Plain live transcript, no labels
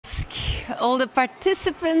all the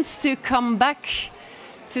participants to come back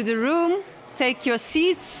to the room, take your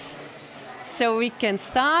seats so we can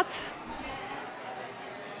start.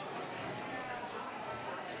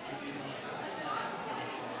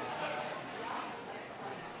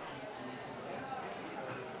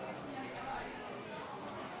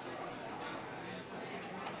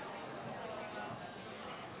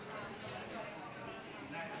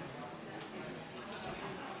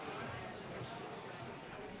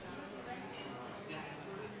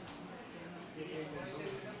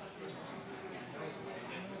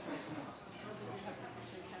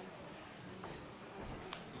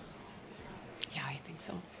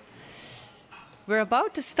 We're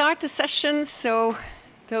about to start the session, so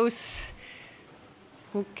those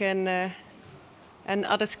who can and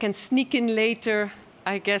others can sneak in later,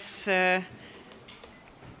 I guess.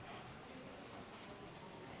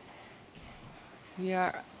 We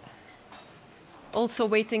are also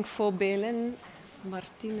waiting for Belen,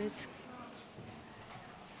 Martinez.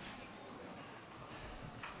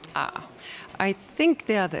 I think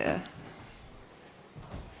they are there.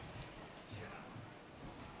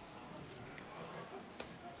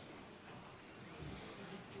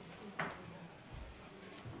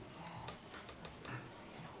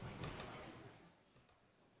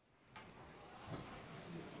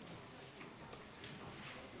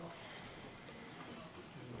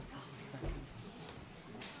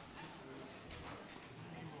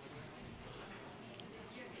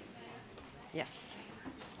 Yes.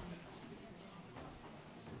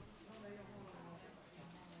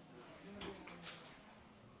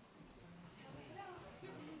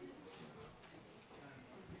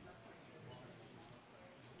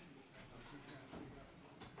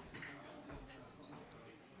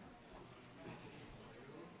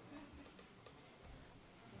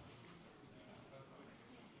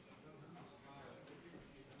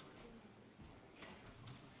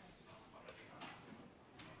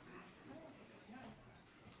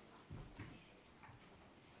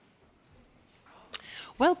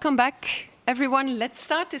 Welcome back, everyone. Let's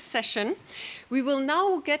start this session. We will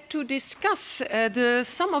now get to discuss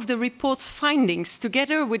some of the report's findings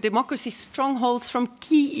together with democracy strongholds from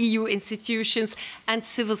key EU institutions and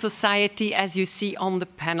civil society, as you see on the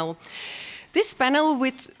panel. This panel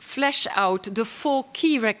will flesh out the 4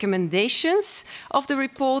 key recommendations of the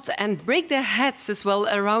report and break their heads as well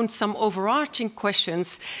around some overarching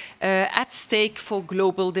questions at stake for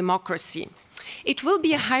global democracy. It will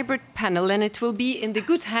be a hybrid panel, and it will be in the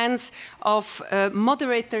good hands of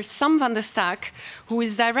Moderator Sam van der Staak, who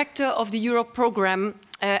is Director of the Europa Programme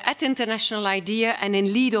at International IDEA and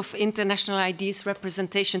in lead of International IDEA's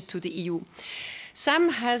representation to the EU. Sam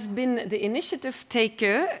has been the initiative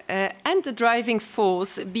taker and the driving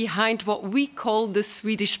force behind what we call the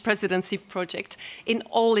Swedish presidency project in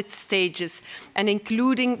all its stages, and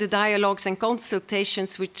including the dialogues and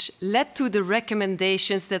consultations which led to the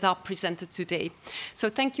recommendations that are presented today. So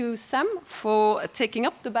thank you, Sam, for taking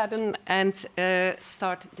up the baton and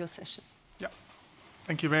start your session. Yeah,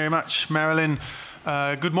 thank you very much, Marilyn.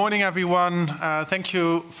 Good morning, everyone. Thank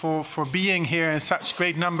you for being here in such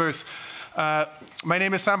great numbers. My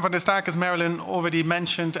name is Sam van der Staak, as Marilyn already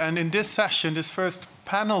mentioned, and in this session, this first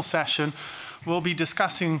panel session, we'll be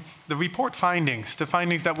discussing the report findings, the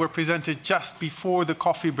findings that were presented just before the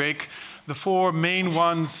coffee break, the 4 main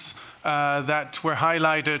ones that were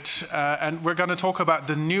highlighted, and we're going to talk about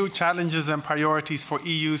the new challenges and priorities for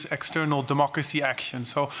EU's external democracy action.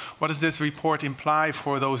 So what does this report imply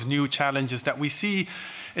for those new challenges that we see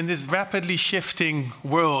in this rapidly shifting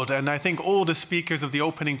world? And I think all the speakers of the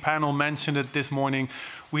opening panel mentioned it this morning.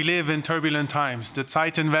 We live in turbulent times. The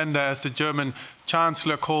Zeitenwende, as the German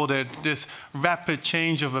Chancellor called it, this rapid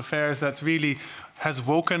change of affairs that really has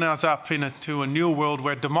woken us up into a new world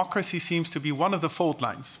where democracy seems to be one of the fault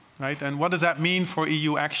lines, right? And what does that mean for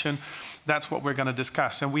EU action? That's what we're going to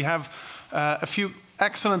discuss. And we have a few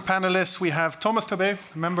excellent panelists. We have Tomas Tobé,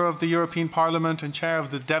 member of the European Parliament and chair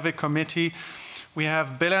of the DEVE committee. We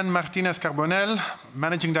have Belen Martinez Carbonell,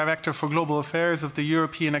 Managing Director for Global Affairs of the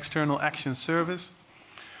European External Action Service.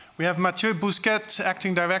 We have Mathieu Bousquet,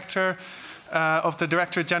 Acting Director of the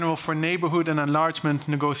Directorate-General for Neighbourhood and Enlargement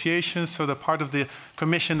negotiations, so the part of the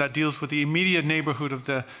Commission that deals with the immediate neighbourhood of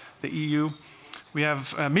the EU. We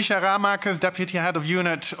have Micha Ramakers, Deputy Head of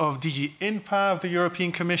Unit of DG INPA of the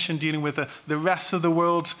European Commission, dealing with the rest of the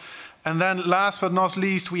world. And then last but not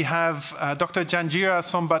least, we have Dr. Janjira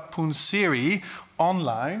Sombatpoonsiri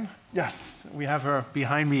online. Yes, we have her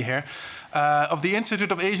behind me here. Of the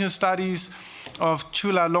Institute of Asian Studies of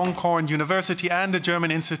Chulalongkorn University and the German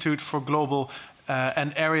Institute for Global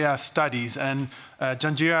and area studies. And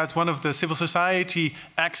Janjira is one of the civil society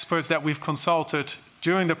experts that we've consulted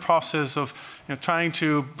during the process of trying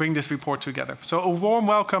to bring this report together. So a warm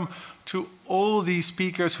welcome to all these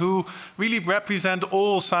speakers who really represent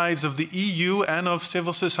all sides of the EU and of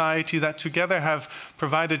civil society that together have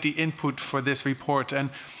provided the input for this report. And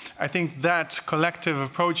I think that collective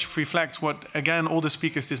approach reflects what, again, all the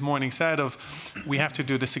speakers this morning said of we have to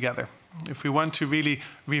do this together. If we want to really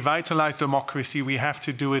revitalize democracy, we have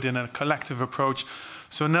to do it in a collective approach.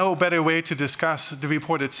 So no better way to discuss the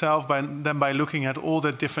report itself than by looking at all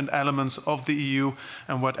the different elements of the EU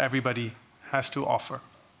and what everybody has to offer.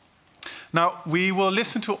 Now, we will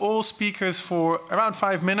listen to all speakers for around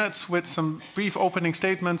 5 minutes with some brief opening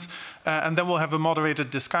statements, and then we'll have a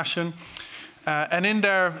moderated discussion. And in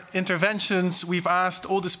their interventions, we've asked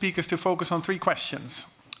all the speakers to focus on 3 questions.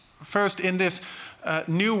 First, in this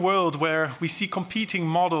new world where we see competing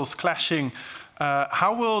models clashing,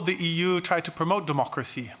 how will the EU try to promote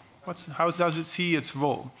democracy? How does it see its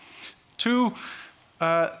role? 2,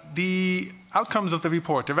 the outcomes of the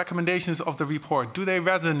report, the recommendations of the report, do they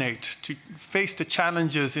resonate to face the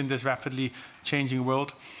challenges in this rapidly changing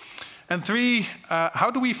world? And 3,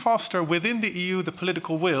 how do we foster within the EU the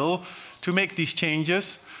political will to make these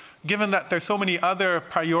changes, given that there's so many other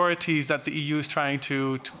priorities that the EU is trying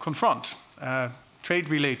to confront?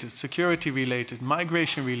 Trade-related, security-related,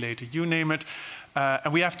 migration-related, you name it.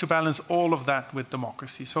 And we have to balance all of that with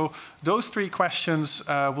democracy. So those 3 questions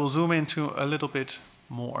we'll zoom into a little bit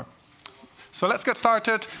more. So let's get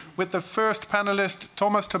started with the first panelist,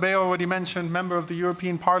 Tomas Tobé, already mentioned, member of the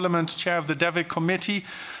European Parliament, chair of the DEVIC committee.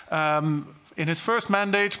 In his first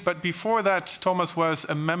mandate, but before that, Tomas was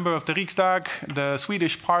a member of the Riksdag, the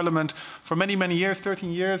Swedish Parliament, for many, many years,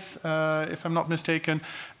 13 years, if I'm not mistaken.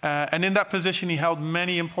 And in that position, he held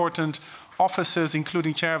many important offices,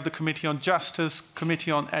 including chair of the Committee on Justice, Committee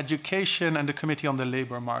on Education, and the Committee on the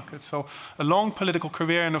Labour Market. So a long political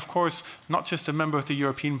career, and of course, not just a member of the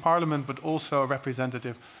European Parliament, but also a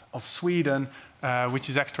representative of Sweden, which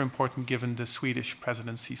is extra important given the Swedish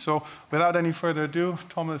presidency. So without any further ado,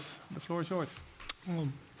 Tomas, the floor is yours.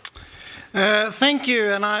 Thank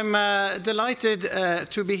you, and I'm delighted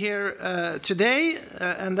to be here today,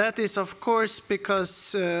 and that is, of course,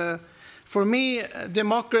 because for me,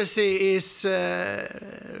 democracy is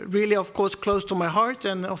really, of course, close to my heart,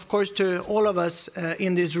 and of course to all of us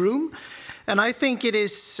in this room. And I think it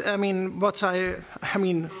is,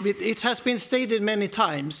 it has been stated many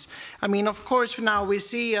times. I mean, of course, now we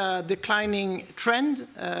see a declining trend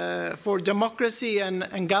for democracy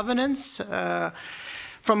and governance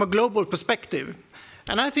from a global perspective.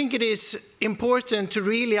 And I think it is important to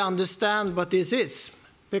really understand what this is.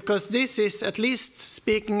 Because this is, at least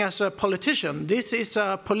speaking as a politician, this is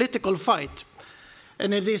a political fight.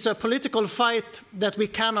 And it is a political fight that we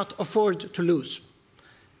cannot afford to lose.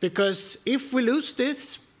 Because if we lose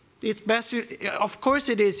this, of course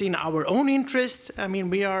it is in our own interest. I mean,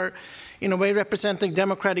 we are in a way representing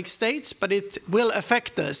democratic states, but it will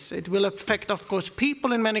affect us. It will affect, of course,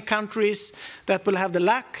 people in many countries that will have the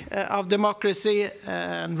lack of democracy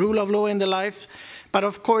and rule of law in their life. But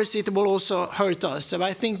of course, it will also hurt us. So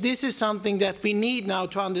I think this is something that we need now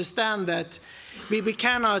to understand, that we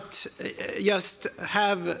cannot just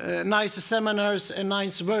have nice seminars and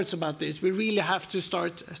nice words about this. We really have to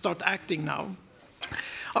start acting now.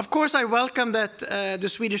 Of course, I welcome that the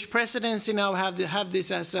Swedish presidency now have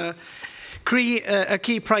this as a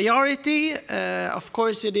key priority. Of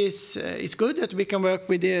course, it's good that we can work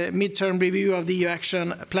with the midterm review of the EU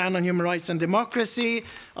Action Plan on Human Rights and Democracy.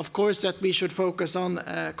 Of course, that we should focus on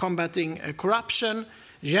combating corruption.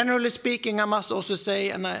 Generally speaking, I must also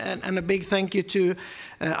say, and a big thank you to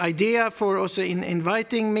IDEA for also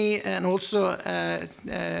inviting me and also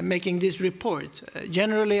making this report.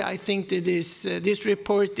 Generally, I think that this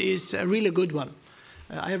report is a really good one.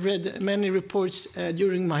 I have read many reports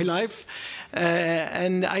during my life,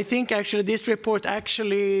 and I think actually this report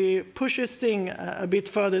actually pushes things a bit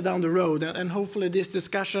further down the road, and hopefully this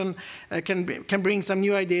discussion can bring some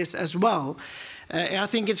new ideas as well. I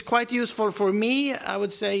think it's quite useful for me, I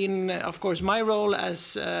would say, in, of course, my role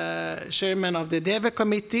as chairman of the DEVE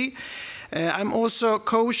committee. I'm also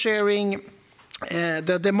co-chairing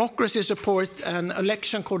the Democracy Support and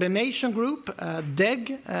Election Coordination Group,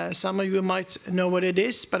 DEG. Some of you might know what it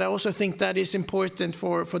is, but I also think that is important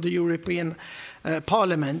for the European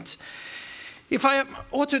Parliament. If I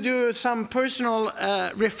ought to do some personal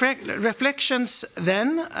reflections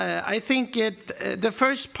then, I think the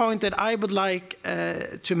first point that I would like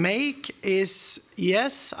to make is,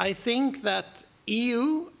 yes, I think that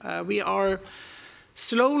EU, we are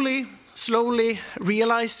slowly, slowly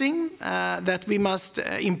realizing that we must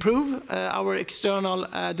improve our external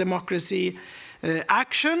democracy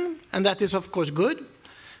action, and that is, of course, good.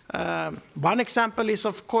 One example is,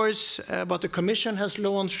 of course, what the Commission has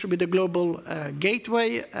launched with the Global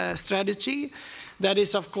Gateway strategy. That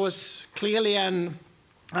is, of course, clearly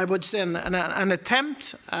I would say an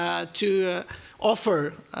attempt to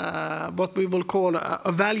offer what we will call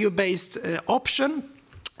a value-based option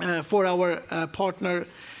for our partner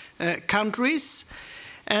countries.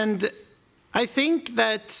 And I think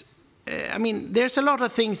that there's a lot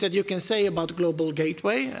of things that you can say about Global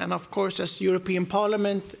Gateway, and of course, as European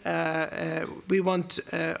Parliament, we want,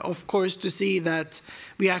 of course, to see that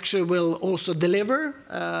we actually will also deliver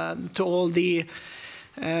to all the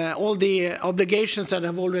obligations that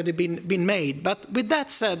have already been made. But with that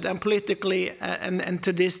said, and politically, and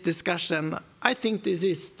to this discussion, I think this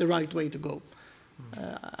is the right way to go.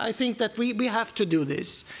 I think that we have to do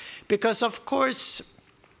this, because, of course,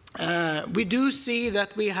 we do see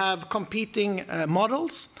that we have competing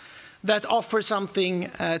models that offer something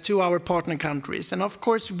to our partner countries. And of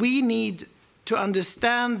course, we need to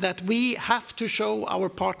understand that we have to show our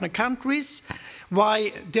partner countries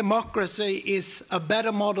why democracy is a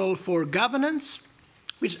better model for governance,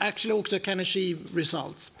 which actually also can achieve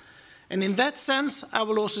results. And in that sense, I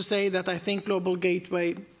will also say that I think Global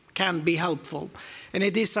Gateway can be helpful. And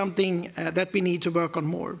it is something that we need to work on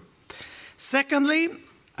more. Secondly,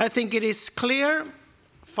 I think it is clear,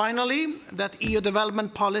 finally, that EU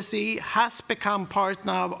development policy has become part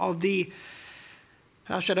now of the,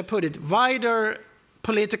 how should I put it, wider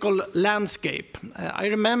political landscape. I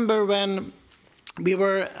remember when we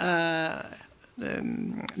were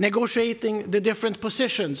negotiating the different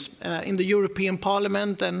positions in the European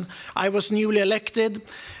Parliament, and I was newly elected,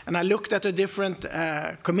 and I looked at the different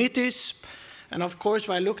committees. And of course,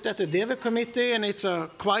 I looked at the DEVE committee, and it's a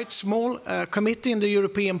quite small committee in the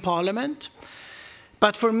European Parliament.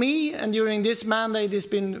 But for me, and during this mandate, it's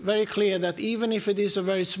been very clear that even if it is a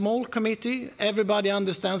very small committee, everybody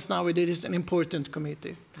understands now it is an important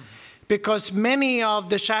committee. Because many of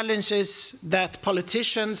the challenges that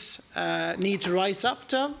politicians need to rise up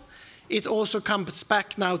to, it also comes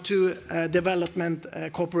back now to development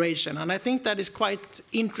cooperation. And I think that is quite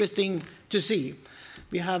interesting to see.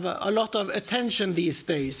 We have a lot of attention these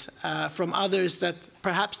days from others that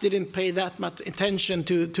perhaps didn't pay that much attention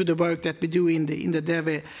to the work that we do in the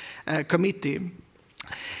DEVE committee.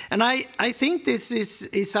 And I think this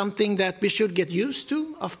is something that we should get used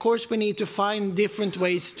to. Of course, we need to find different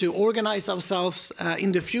ways to organize ourselves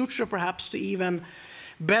in the future, perhaps to even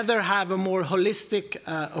better have a more holistic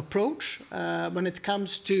approach when it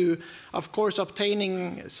comes to, of course,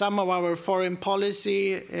 obtaining some of our foreign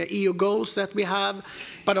policy, EU goals that we have,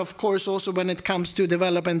 but of course also when it comes to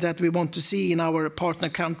development that we want to see in our partner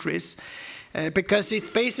countries. Because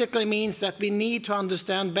it basically means that we need to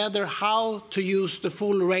understand better how to use the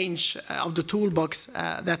full range of the toolbox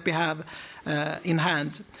that we have in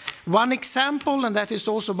hand. One example, and that is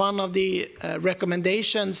also one of the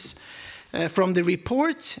recommendations from the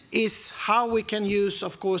report, is how we can use,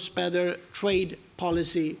 of course, better trade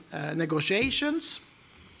policy negotiations.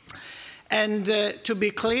 And to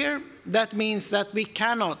be clear, that means that we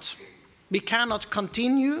cannot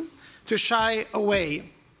continue to shy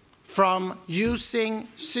away from using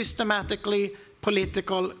systematically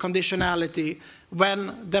political conditionality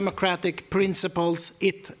when democratic principles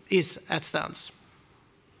is at stance.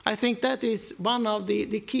 I think that is one of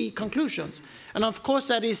the key conclusions. And of course,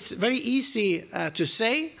 that is very easy to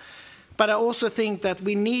say, but I also think that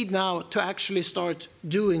we need now to actually start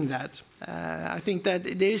doing that. I think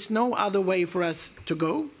that there is no other way for us to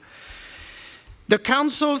go. The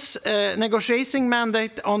Council's negotiating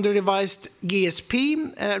mandate on the revised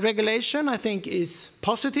GSP regulation, I think, is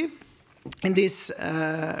positive in this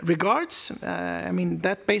regards.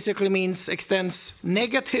 That basically means extends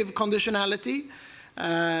negative conditionality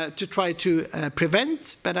to try to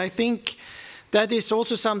prevent, but I think that is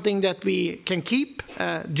also something that we can keep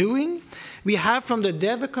doing. We have from the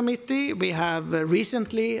DEVE committee, we have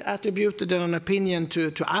recently attributed an opinion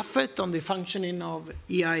to AFET on the functioning of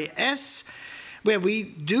EIS, where we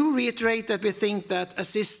do reiterate that we think that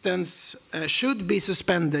assistance should be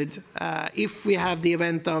suspended if we have the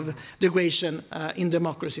event of degradation in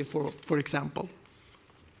democracy, for example.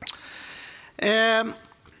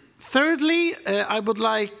 Thirdly, I would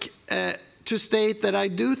like to state that I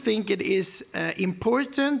do think it is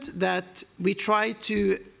important that we try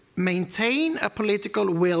to maintain a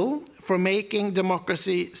political will for making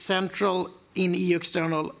democracy central in EU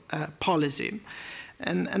external policy.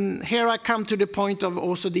 And here I come to the point of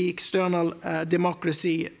also the external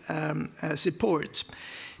democracy support.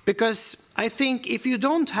 Because I think if you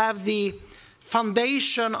don't have the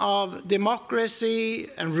foundation of democracy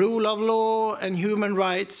and rule of law and human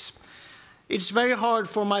rights, it's very hard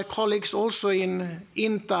for my colleagues also in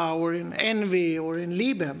INTA or in ENVI or in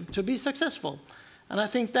LIBE to be successful. And I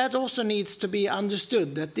think that also needs to be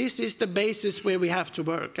understood, that this is the basis where we have to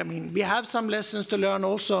work. I mean, we have some lessons to learn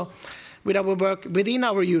also with our work within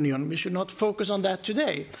our union. We should not focus on that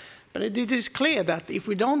today. But it is clear that if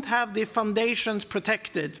we don't have the foundations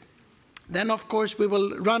protected, then of course we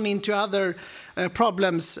will run into other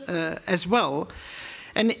problems as well.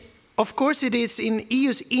 And of course it is in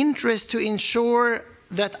EU's interest to ensure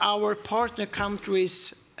that our partner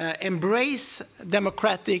countries embrace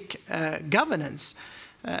democratic governance.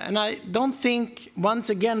 And I don't think, once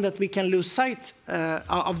again, that we can lose sight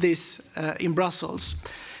of this in Brussels.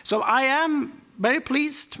 So I am very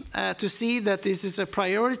pleased to see that this is a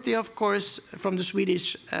priority, of course, from the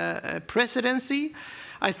Swedish presidency.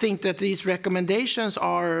 I think that these recommendations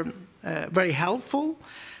are very helpful.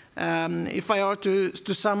 If I are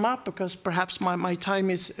to sum up, because perhaps my time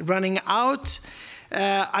is running out,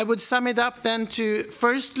 I would sum it up then to,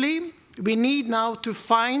 firstly, we need now to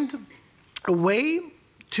find a way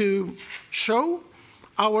to show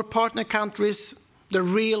our partner countries the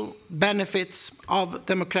real benefits of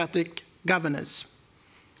democratic governance.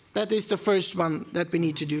 That is the first one that we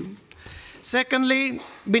need to do. Secondly,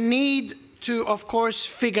 we need to, of course,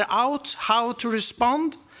 figure out how to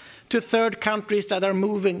respond to third countries that are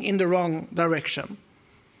moving in the wrong direction.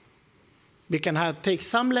 We can take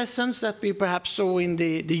some lessons that we perhaps saw in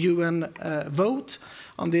the UN vote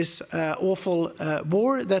on this awful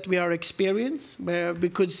war that we are experiencing, where we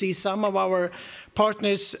could see some of our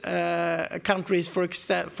partners, countries, for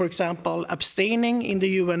example, abstaining in the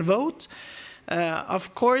UN vote.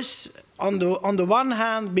 Of course, on the one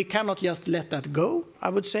hand, we cannot just let that go, I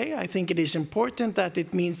would say. I think it is important that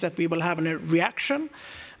it means that we will have a reaction.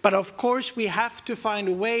 But of course, we have to find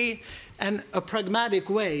a way, and a pragmatic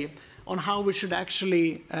way, on how we should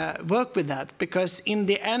actually work with that, because in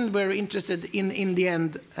the end, we're interested in the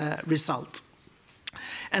end result.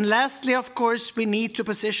 And lastly, of course, we need to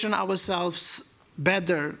position ourselves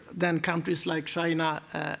better than countries like China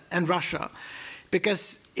and Russia,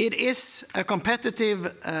 because it is a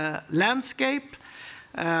competitive landscape.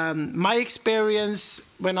 My experience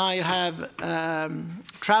when I have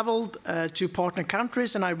traveled to partner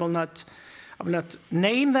countries, and I will not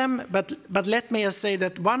name them, but let me just say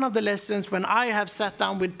that one of the lessons when I have sat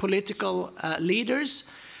down with political leaders,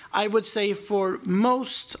 I would say for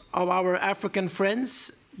most of our African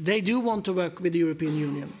friends, they do want to work with the European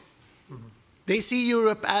Union. Mm-hmm. They see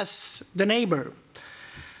Europe as the neighbor.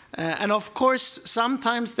 And of course,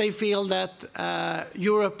 sometimes they feel that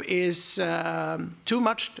Europe is too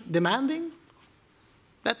much demanding.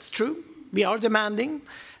 That's true. We are demanding,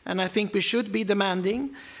 and I think we should be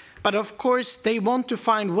demanding. But of course, they want to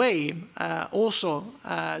find a way also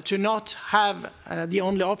to not have the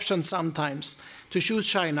only option sometimes to choose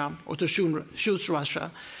China or to choose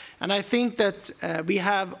Russia. And I think that we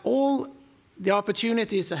have all the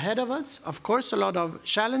opportunities ahead of us. Of course, a lot of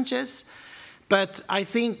challenges. But I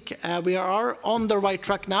think we are on the right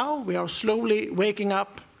track now. We are slowly waking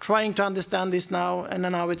up, trying to understand this now. And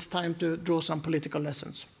now it's time to draw some political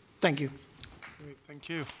lessons. Thank you. Thank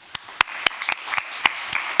you.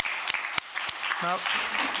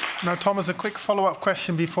 Now, Thomas, a quick follow-up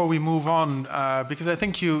question before we move on, because I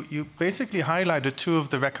think you basically highlighted two of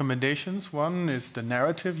the recommendations. One is the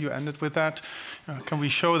narrative, you ended with that. Can we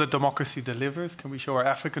show that democracy delivers? Can we show our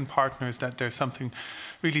African partners that there's something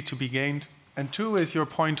really to be gained? And two is your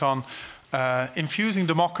point on infusing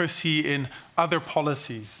democracy in other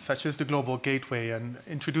policies, such as the Global Gateway, and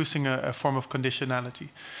introducing a form of conditionality.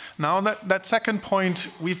 Now, that second point,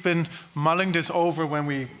 we've been mulling this over when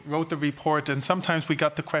we wrote the report, and sometimes we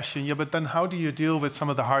got the question, yeah, but then how do you deal with some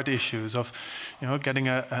of the hard issues of, getting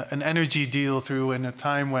an energy deal through in a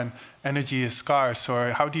time when energy is scarce,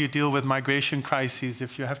 or how do you deal with migration crises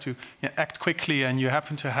if you have to act quickly and you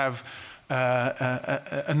happen to have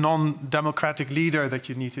a non-democratic leader that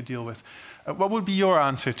you need to deal with? What would be your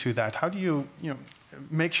answer to that? How do you,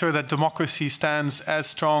 make sure that democracy stands as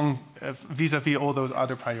strong vis-à-vis all those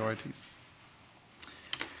other priorities?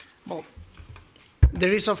 Well,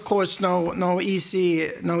 there is, of course, no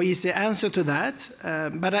easy answer to that.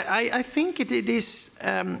 But I think it is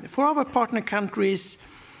for our partner countries.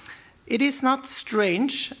 It is not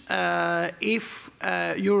strange if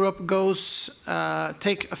Europe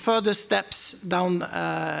take further steps down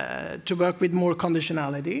to work with more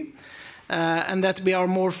conditionality, and that we are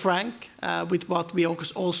more frank with what we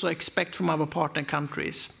also expect from our partner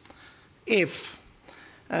countries. If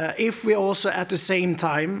if we also at the same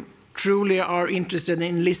time truly are interested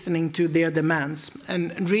in listening to their demands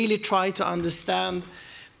and really try to understand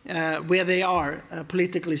where they are,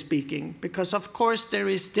 politically speaking, because of course there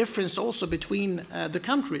is difference also between the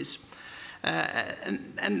countries.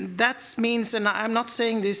 And that means, and I'm not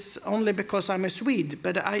saying this only because I'm a Swede,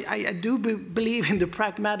 but I do believe in the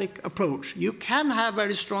pragmatic approach. You can have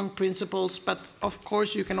very strong principles, but of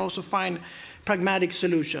course you can also find pragmatic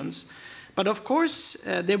solutions. But of course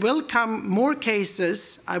there will come more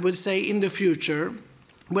cases, I would say, in the future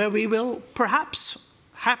where we will perhaps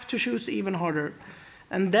have to choose even harder.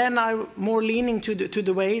 And then I'm more leaning to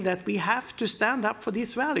the way that we have to stand up for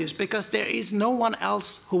these values, because there is no one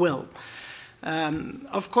else who will.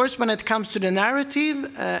 Of course, when it comes to the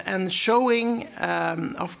narrative and showing,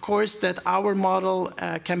 of course, that our model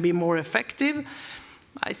can be more effective,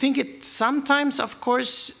 I think it sometimes, of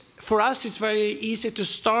course, for us, it's very easy to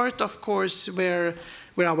start, of course, where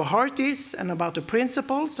our heart is and about the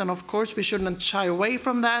principles, and of course, we shouldn't shy away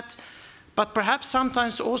from that. But perhaps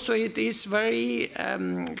sometimes also it is very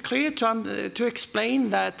clear to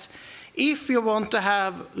explain that if you want to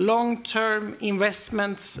have long-term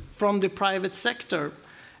investments from the private sector,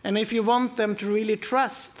 and if you want them to really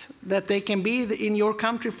trust that they can be in your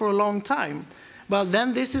country for a long time, well,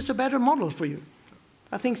 then this is a better model for you.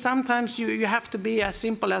 I think sometimes you have to be as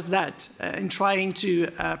simple as that in trying to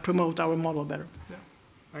promote our model better. Yeah.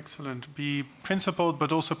 Excellent. Be principled,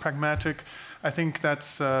 but also pragmatic. I think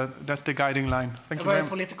that's the guiding line. Thank you very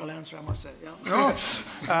much. A very political answer, I must say. Yeah. No,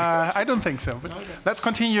 I don't think so. But okay. Let's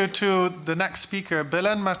continue to the next speaker.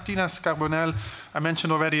 Belen Martinez Carbonell, I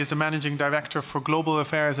mentioned already, is the Managing Director for Global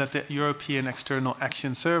Affairs at the European External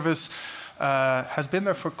Action Service. Has been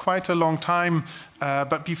there for quite a long time,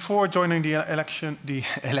 but before joining the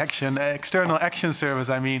External Action Service,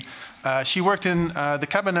 she worked in the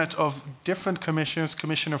cabinet of different commissioners,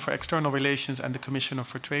 Commissioner for External Relations and the Commissioner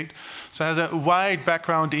for Trade. So has a wide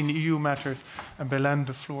background in EU matters. And Belen,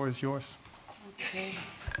 the floor is yours. Okay.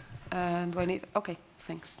 Do I need? Okay,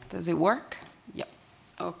 thanks. Does it work? Yeah.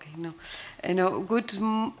 Okay. No. No. Good.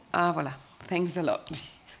 Voilà. Thanks a lot.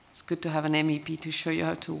 It's good to have an MEP to show you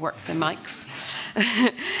how to work the mics.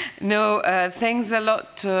 No, thanks a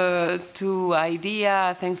lot to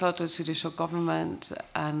IDEA, thanks a lot to the Swedish government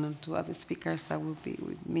and to other speakers that will be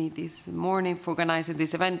with me this morning for organizing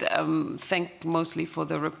this event. Thank mostly for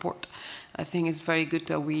the report. I think it's very good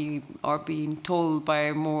that we are being told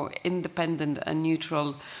by more independent and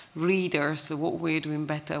neutral readers what we're doing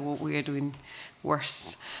better, what we're doing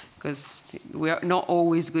worse, because we are not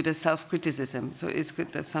always good at self-criticism. So it's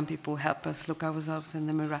good that some people help us look ourselves in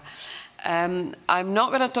the mirror. I'm not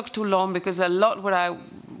going to talk too long, because a lot what I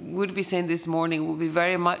would be saying this morning will be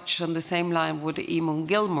very much on the same line what Eamon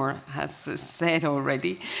Gilmore has said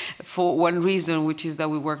already, for one reason, which is that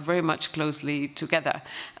we work very much closely together,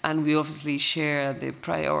 and we obviously share the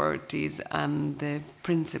priorities and the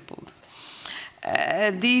principles.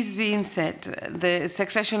 These being said, the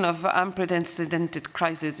succession of unprecedented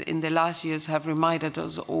crises in the last years have reminded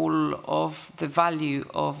us all of the value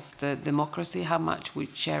of the democracy, how much we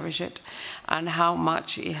cherish it, and how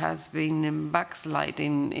much it has been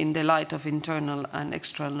backsliding in the light of internal and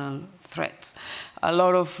external threats. A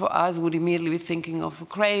lot of us would immediately be thinking of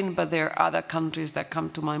Ukraine, but there are other countries that come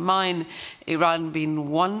to my mind, Iran being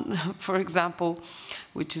one, for example,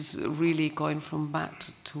 which is really going from bad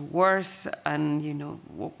to worse. And, you know,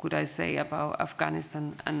 what could I say about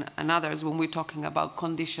Afghanistan and others when we're talking about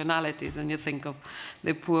conditionalities and you think of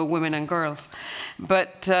the poor women and girls.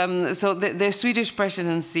 But so the Swedish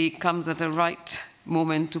presidency comes at the right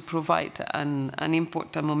moment to provide an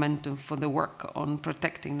important momentum for the work on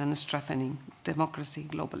protecting and strengthening democracy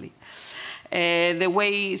globally. The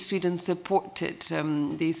way Sweden supported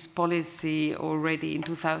this policy already in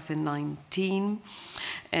 2019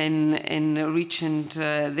 and reaching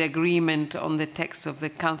the agreement on the text of the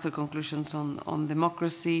Council conclusions on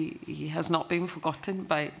democracy, he has not been forgotten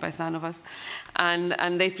by some of us.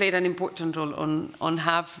 And they played an important role on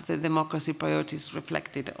have the democracy priorities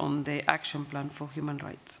reflected on the action plan for human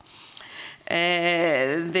rights.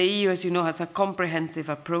 The EU, as you know, has a comprehensive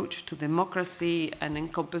approach to democracy and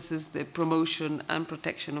encompasses the promotion and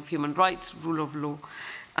protection of human rights, rule of law,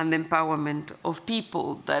 and the empowerment of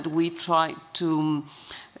people that we try to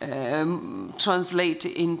translate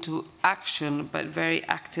into action, but very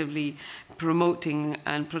actively promoting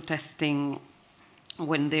and protesting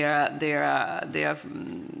when there are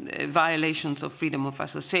violations of freedom of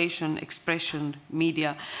association, expression,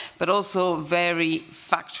 media, but also very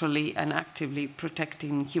factually and actively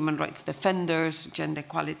protecting human rights defenders, gender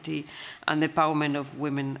equality, and the empowerment of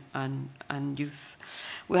women and youth.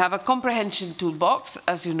 We have a comprehension toolbox,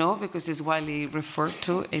 as you know, because it's widely referred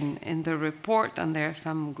to in the report, and there are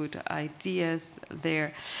some good ideas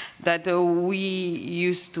there that we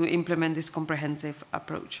use to implement this comprehensive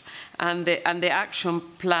approach. And the action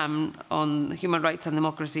plan on human rights and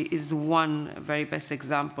democracy is one very best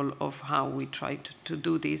example of how we try to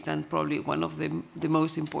do this, and probably one of the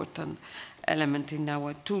most important element in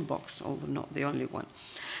our toolbox, although not the only one.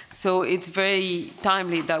 So it's very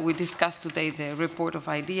timely that we discuss today the report of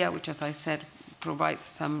IDEA, which, as I said, provides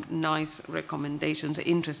some nice recommendations,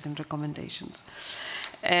 interesting recommendations.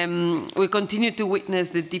 We continue to witness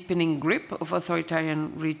the deepening grip of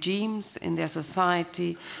authoritarian regimes in their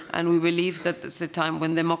society, and we believe that it's a time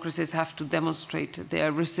when democracies have to demonstrate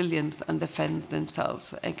their resilience and defend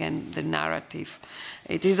themselves. Again, the narrative.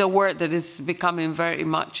 It is a word that is becoming very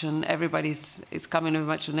much on everybody's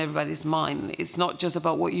mind. It's not just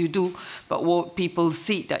about what you do, but what people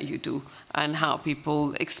see that you do and how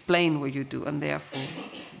people explain what you do, and therefore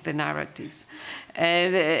the narratives.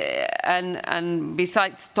 And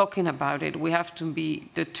besides talking about it, we have to be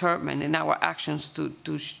determined in our actions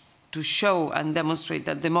to show and demonstrate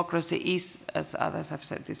that democracy is, as others have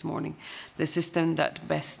said this morning, the system that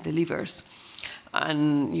best delivers.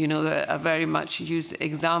 And, you know, a very much used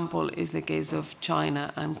example is the case of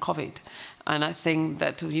China and COVID. And I think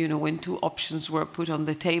that, you know, when two options were put on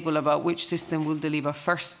the table about which system will deliver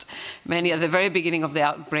first, many at the very beginning of the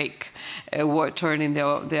outbreak were turning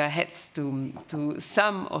their heads to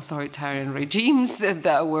some authoritarian regimes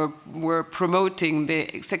that were promoting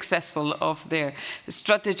the successful of their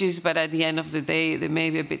strategies, but at the end of the day, they may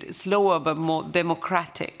be a bit slower but more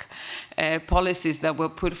democratic policies that were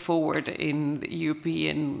put forward in the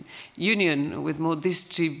European Union with more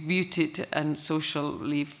distributed and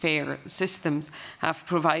socially fair systems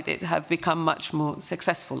have become much more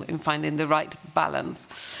successful in finding the right balance.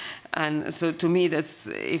 And so to me, that's,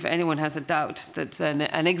 if anyone has a doubt, that's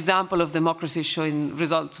an example of democracy showing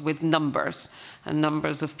results with numbers, and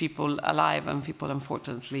numbers of people alive and people,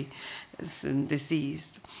 unfortunately,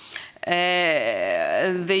 deceased.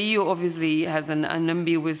 The EU obviously has an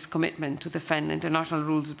unambiguous commitment to defend international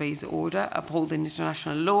rules-based order, upholding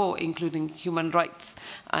international law, including human rights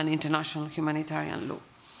and international humanitarian law.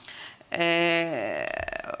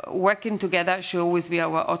 Working together should always be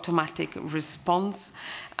our automatic response,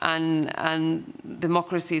 and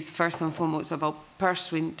democracy is first and foremost about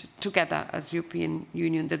pursuing together as European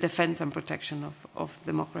Union the defense and protection of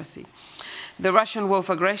democracy. The Russian war of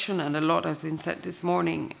aggression, and a lot has been said this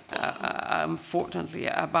morning, unfortunately,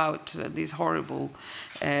 about this horrible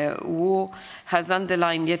war, has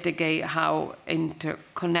underlined yet again how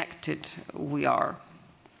interconnected we are.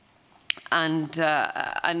 And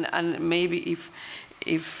maybe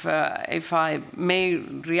if I may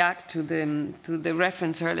react to the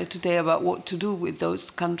reference earlier today about what to do with those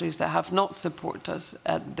countries that have not supported us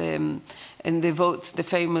in the votes, the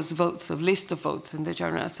famous votes of list of votes in the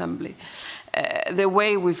General Assembly. The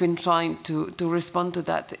way we've been trying to respond to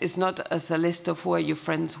that is not as a list of who are your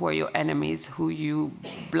friends, who are your enemies, who you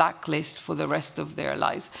blacklist for the rest of their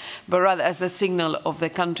lives, but rather as a signal of the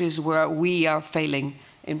countries where we are failing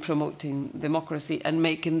in promoting democracy and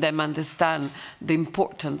making them understand the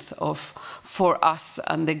importance for us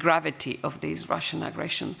and the gravity of this Russian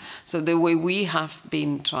aggression. So the way we have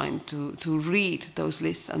been trying to read those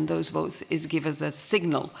lists and those votes is give us a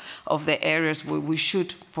signal of the areas where we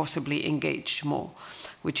should possibly engage more,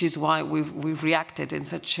 which is why we've reacted in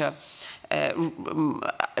such a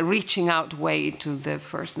reaching out way to the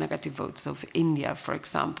first negative votes of India, for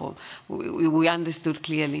example. We understood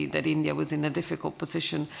clearly that India was in a difficult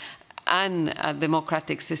position and a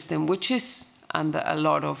democratic system, which is under a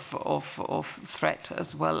lot of threat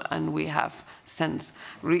as well, and we have since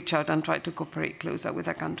reached out and tried to cooperate closer with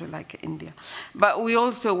a country like India. But we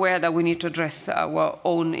also aware that we need to address our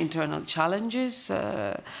own internal challenges.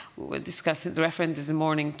 We discussed the reference this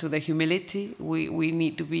morning to the humility. We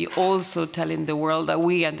need to be also telling the world that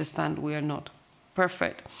we understand we are not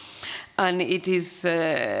perfect. And it is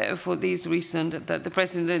for this reason that the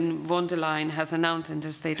President von der Leyen has announced in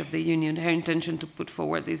the State of the Union her intention to put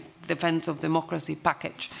forward this defense of democracy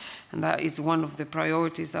package. And that is one of the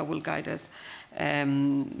priorities that will guide us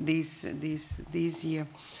this year.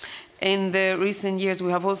 In the recent years,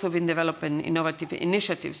 we have also been developing innovative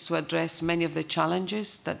initiatives to address many of the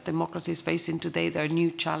challenges that democracy is facing today. There are new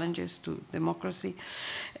challenges to democracy,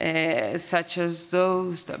 such as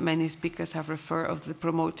those that many speakers have referred of the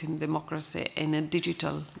promoting democracy in a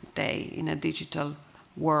digital day, in a digital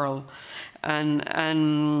world, and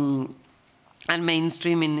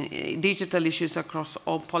mainstreaming digital issues across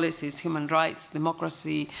all policies, human rights,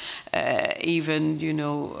 democracy, even, you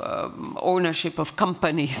know, ownership of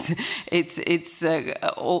companies. It's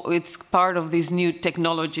part of these new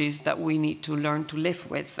technologies that we need to learn to live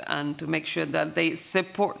with and to make sure that they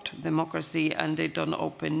support democracy and they don't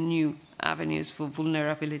open new avenues for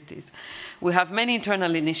vulnerabilities. We have many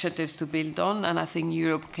internal initiatives to build on, and I think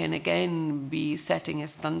Europe can again be setting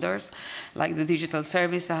standards, like the Digital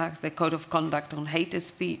Service Act, the Code of Conduct on hate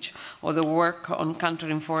speech, or the work on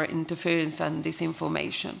countering foreign interference and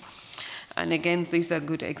disinformation. And again, these are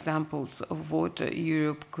good examples of what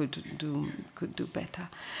Europe could do better.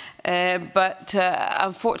 But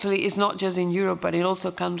unfortunately, it's not just in Europe, but in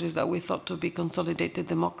also countries that we thought to be consolidated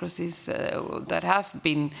democracies that have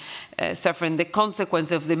been suffering the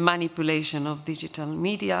consequence of the manipulation of digital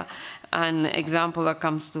media. An example that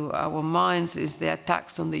comes to our minds is the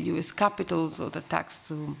attacks on the US capitals or the attacks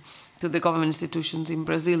to the government institutions in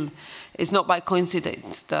Brazil. It's not by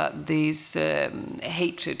coincidence that this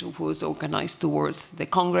hatred was organized towards the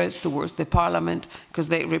Congress, towards the Parliament, because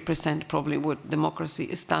they represent probably what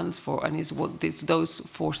democracy stands for and is what those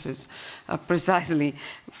forces are precisely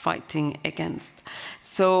fighting against.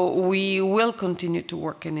 So we will continue to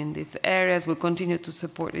work in these areas. We'll continue to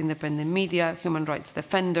support independent media, human rights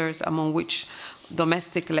defenders, among which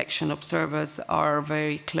domestic election observers are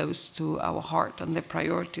very close to our heart and the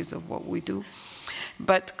priorities of what we do.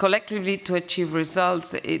 But collectively, to achieve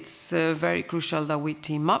results, it's very crucial that we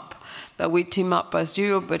team up as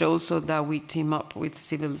Europe, but also that we team up with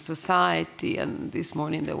civil society. And this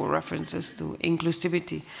morning there were references to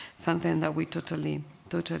inclusivity, something that we totally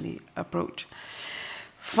approach.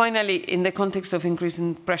 Finally, in the context of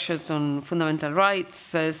increasing pressures on fundamental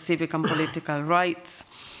rights, civic and political rights,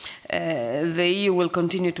 the EU will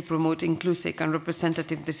continue to promote inclusive and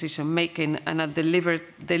representative decision-making and a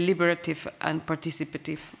deliberative and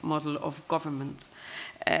participative model of government.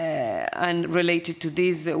 And related to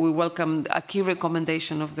this, we welcome a key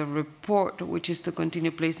recommendation of the report, which is to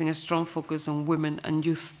continue placing a strong focus on women and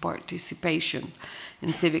youth participation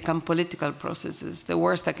in civic and political processes. The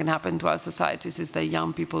worst that can happen to our societies is that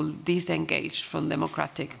young people disengage from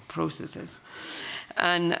democratic processes.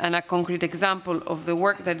 And a concrete example of the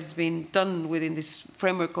work that is being done within this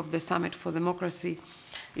framework of the Summit for Democracy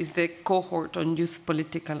is the cohort on youth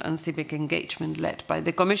political and civic engagement led by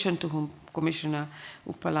the Commission, to whom Commissioner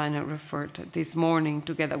Upalainen referred this morning,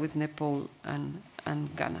 together with Nepal and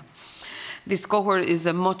Ghana. This cohort is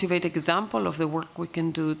a motivated example of the work we can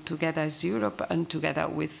do together as Europe and together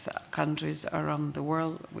with countries around the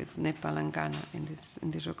world, with Nepal and Ghana in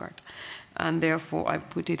this regard. And therefore, I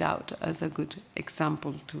put it out as a good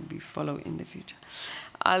example to be followed in the future.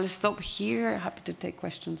 I'll stop here. Happy to take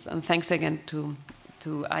questions. And thanks again to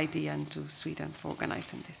ID and to Sweden for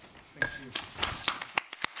organizing this. Thank you.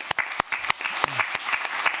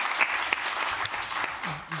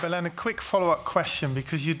 Belen, a quick follow-up question,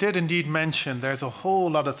 because you did indeed mention there's a whole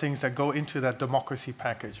lot of things that go into that democracy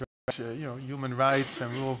package, right? You know, human rights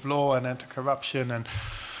and rule of law and anti-corruption and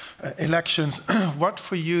elections. What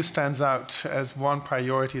for you stands out as one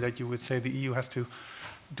priority that you would say the EU has to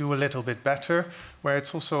do a little bit better, where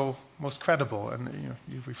it's also most credible? And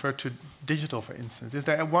you referred to digital, for instance. Is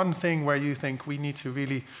there one thing where you think we need to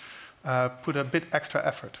really put a bit extra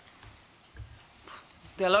effort?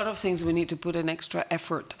 There are a lot of things we need to put an extra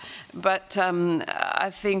effort, but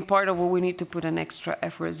I think part of what we need to put an extra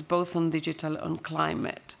effort is both on digital and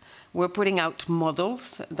climate. We're putting out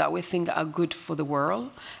models that we think are good for the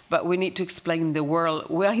world, but we need to explain the world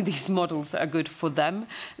why these models are good for them,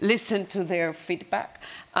 listen to their feedback,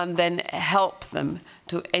 and then help them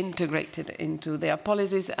to integrate it into their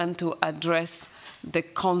policies and to address the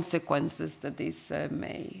consequences that this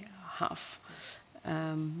may have.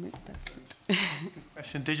 That's it.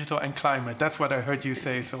 Question digital and climate. That's what I heard you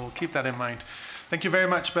say, so we'll keep that in mind. Thank you very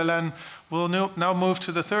much, Belen. We'll now move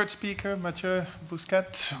to the third speaker, Mathieu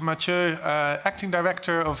Bousquet. Mathieu, Acting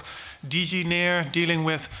Director of DG NEAR, dealing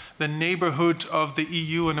with the neighbourhood of the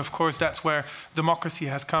EU, and of course that's where democracy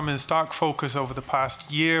has come in stark focus over the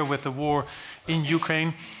past year with the war in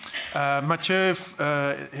Ukraine. Mathieu,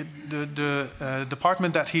 the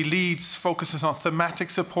department that he leads focuses on thematic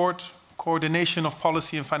support, coordination of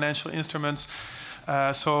policy and financial instruments.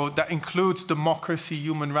 So that includes democracy,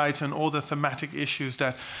 human rights, and all the thematic issues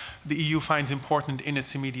that the EU finds important in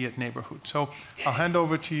its immediate neighborhood. So I'll hand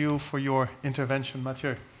over to you for your intervention,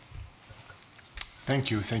 Mathieu.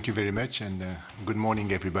 Thank you very much, and good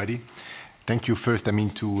morning, everybody. Thank you first,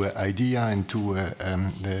 to IDEA and to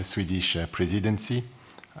the Swedish presidency.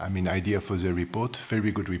 IDEA for the report,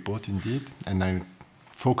 very good report indeed, and I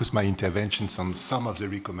focus my interventions on some of the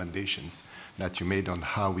recommendations that you made on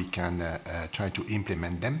how we can try to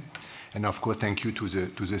implement them. And of course, thank you to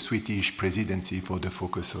the Swedish presidency for the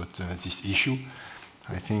focus on this issue.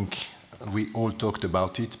 I think we all talked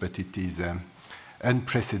about it, but it is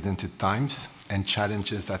unprecedented times and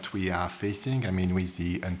challenges that we are facing, with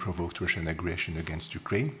the unprovoked Russian aggression against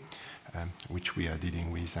Ukraine, which we are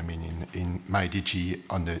dealing with, in my DG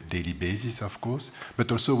on a daily basis, of course,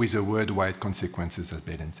 but also with the worldwide consequences, as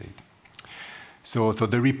Belen said. So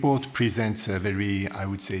the report presents very, I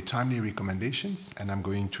would say, timely recommendations, and I'm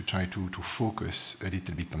going to try to focus a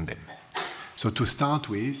little bit on them. So to start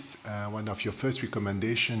with, one of your first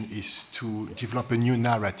recommendations is to develop a new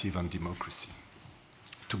narrative on democracy,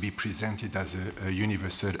 to be presented as a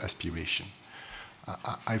universal aspiration.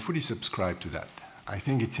 I fully subscribe to that. I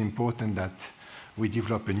think it's important that we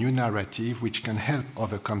develop a new narrative which can help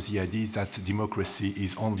overcome the idea that democracy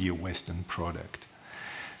is only a Western product,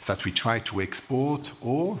 that we try to export,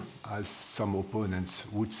 or, as some opponents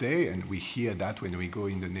would say, and we hear that when we go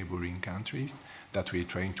in the neighboring countries, that we're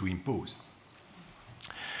trying to impose.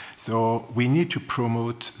 So we need to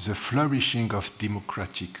promote the flourishing of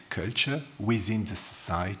democratic culture within the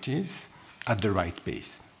societies at the right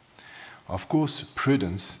pace. Of course,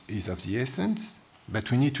 prudence is of the essence,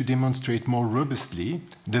 but we need to demonstrate more robustly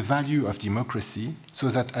the value of democracy so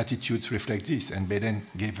that attitudes reflect this. And Belen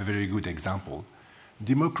gave a very good example.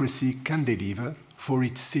 Democracy can deliver for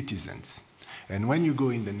its citizens. And when you go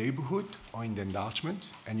in the neighborhood or in the enlargement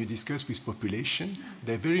and you discuss with population,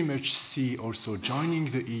 they very much see also joining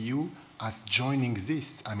the EU as joining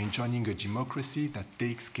this. Joining a democracy that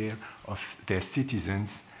takes care of their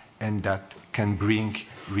citizens and that can bring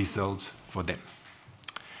results for them.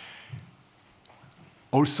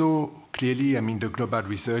 Also, clearly, the global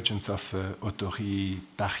resurgence of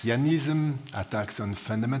authoritarianism, attacks on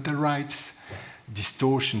fundamental rights,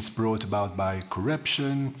 distortions brought about by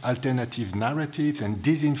corruption, alternative narratives, and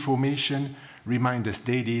disinformation remind us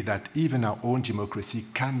daily that even our own democracy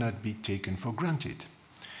cannot be taken for granted,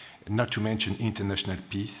 not to mention international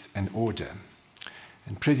peace and order.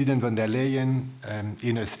 And President von der Leyen,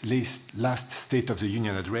 in her last State of the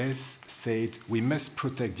Union address, said, "We must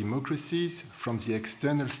protect democracies from the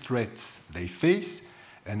external threats they face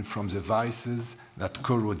and from the vices that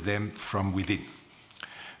corrode them from within."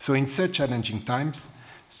 So in such challenging times,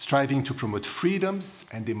 striving to promote freedoms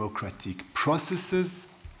and democratic processes,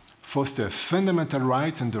 foster fundamental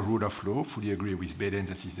rights and the rule of law, fully agree with Belen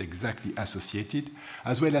that is exactly associated,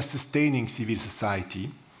 as well as sustaining civil society,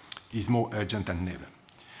 is more urgent than ever.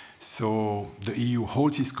 So the EU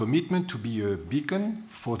holds its commitment to be a beacon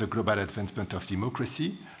for the global advancement of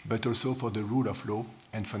democracy, but also for the rule of law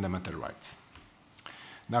and fundamental rights.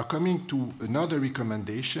 Now coming to another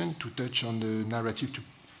recommendation to touch on the narrative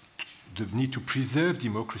the need to preserve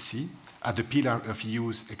democracy at the pillar of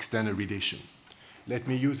EU's external relation. Let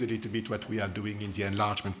me use a little bit what we are doing in the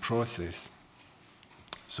enlargement process.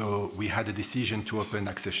 So we had a decision to open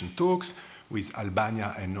accession talks with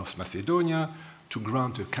Albania and North Macedonia to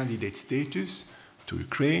grant a candidate status to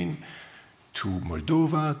Ukraine, to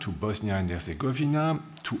Moldova, to Bosnia and Herzegovina,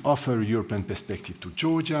 to offer a European perspective to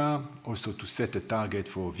Georgia, also to set a target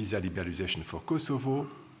for visa liberalization for Kosovo.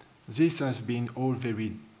 This has been all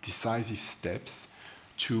very decisive steps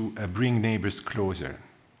to bring neighbors closer.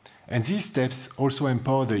 And these steps also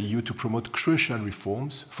empower the EU to promote crucial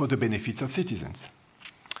reforms for the benefits of citizens.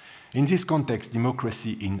 In this context,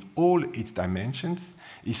 democracy in all its dimensions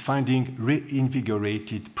is finding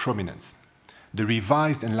reinvigorated prominence. The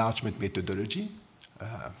revised enlargement methodology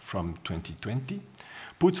from 2020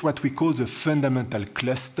 puts what we call the fundamental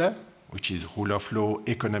cluster, which is rule of law,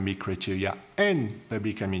 economic criteria, and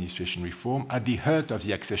public administration reform, at the heart of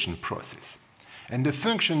the accession process. And the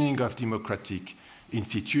functioning of democratic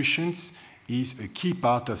institutions is a key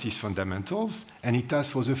part of these fundamentals, and it has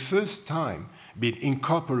for the first time been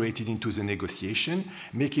incorporated into the negotiation,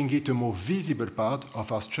 making it a more visible part of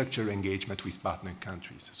our structural engagement with partner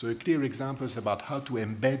countries. So a clear example is about how to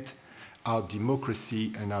embed our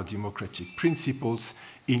democracy and our democratic principles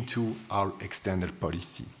into our external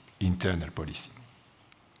policy, internal policy.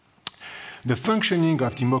 The functioning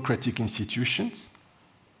of democratic institutions.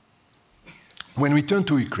 When we turn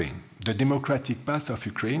to Ukraine, the democratic path of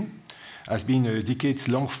Ukraine has been a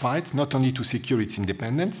decades-long fight, not only to secure its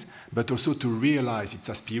independence, but also to realize its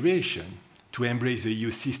aspiration to embrace the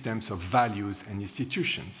EU systems of values and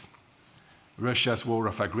institutions. Russia's war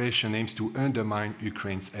of aggression aims to undermine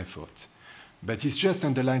Ukraine's effort. But this just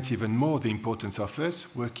underlines even more the importance of us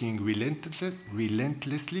working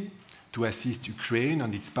relentlessly to assist Ukraine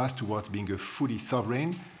on its path towards being a fully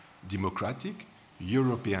sovereign, democratic,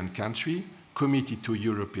 European country committed to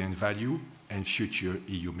European value and future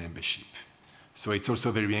EU membership. So it's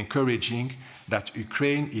also very encouraging that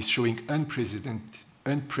Ukraine is showing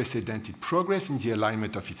unprecedented progress in the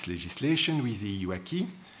alignment of its legislation with the EU acquis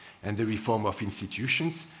and the reform of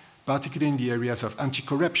institutions, particularly in the areas of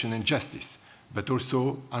anti-corruption and justice, but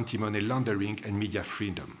also anti-money laundering and media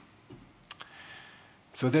freedom.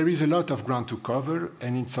 So there is a lot of ground to cover,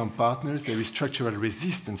 and in some partners there is structural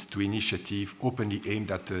resistance to initiative openly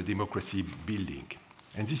aimed at democracy building.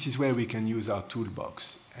 And this is where we can use our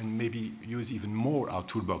toolbox, and maybe use even more our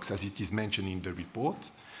toolbox, as it is mentioned in the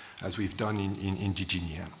report, as we've done in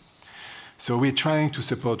Virginia. So we're trying to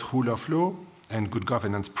support rule of law and good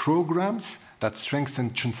governance programs that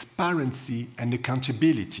strengthen transparency and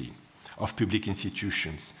accountability of public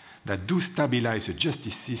institutions, that do stabilize the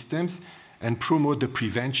justice systems and promote the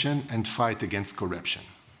prevention and fight against corruption.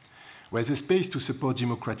 Where the space to support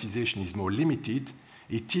democratization is more limited,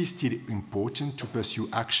 it is still important to pursue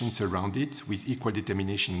actions around it with equal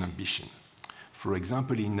determination and ambition. For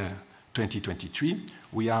example, in 2023,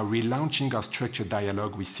 we are relaunching our structured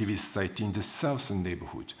dialogue with civil society in the southern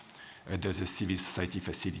neighborhood under the civil society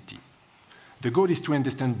facility. The goal is to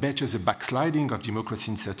understand better the backsliding of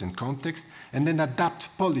democracy in certain contexts and then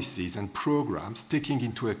adapt policies and programs taking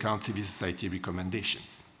into account civil society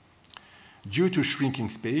recommendations. Due to shrinking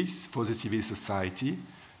space for the civil society,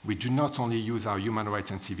 we do not only use our human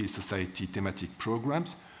rights and civil society thematic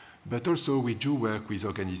programs, but also we do work with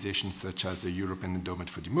organizations such as the European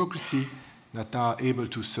Endowment for Democracy that are able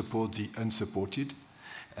to support the unsupported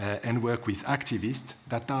and work with activists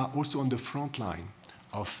that are also on the front line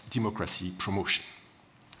of democracy promotion.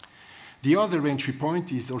 The other entry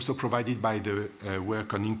point is also provided by the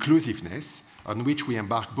work on inclusiveness, on which we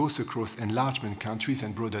embark both across enlargement countries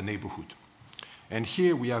and broader neighborhood. And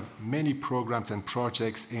here we have many programs and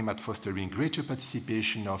projects aimed at fostering greater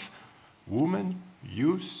participation of women,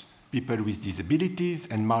 youth, people with disabilities,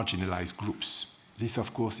 and marginalized groups. This,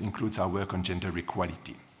 of course, includes our work on gender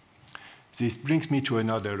equality. This brings me to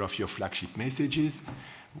another of your flagship messages,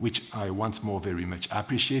 which I once more very much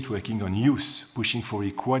appreciate, working on youth, pushing for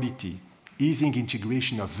equality, easing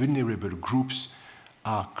integration of vulnerable groups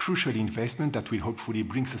are crucial investments that will hopefully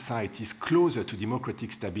bring societies closer to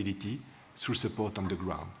democratic stability through support on the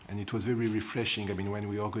ground. And it was very refreshing, when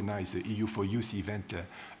we organized the EU for Youth event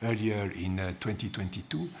earlier in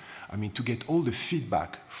 2022, to get all the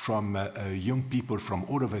feedback from young people from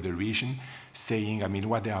all over the region saying,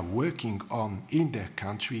 what they are working on in their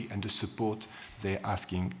country and the support they're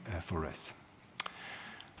asking for us.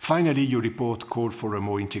 Finally, your report called for a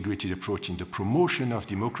more integrated approach in the promotion of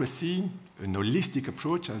democracy, an holistic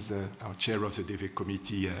approach, as our chair of the DEVE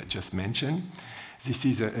committee just mentioned. This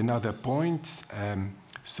is another point.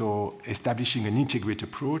 So establishing an integrated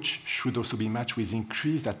approach should also be matched with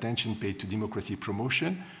increased attention paid to democracy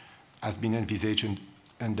promotion, as been envisaged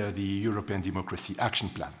under the European Democracy Action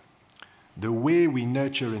Plan. The way we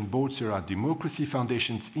nurture and bolster our democracy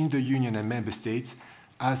foundations in the Union and Member States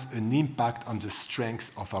has an impact on the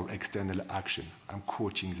strength of our external action. I'm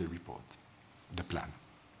quoting the report, the plan.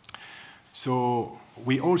 So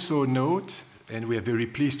we also note, and we are very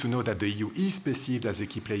pleased to know that the EU is perceived as a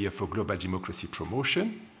key player for global democracy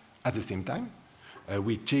promotion. At the same time,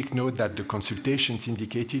 we take note that the consultations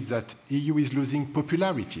indicated that EU is losing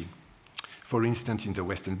popularity. For instance, in the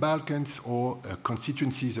Western Balkans or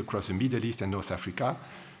constituencies across the Middle East and North Africa,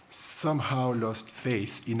 somehow lost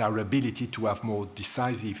faith in our ability to have more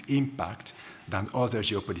decisive impact than other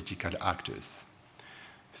geopolitical actors.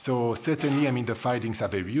 So certainly, the findings are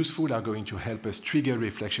very useful, are going to help us trigger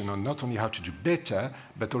reflection on not only how to do better,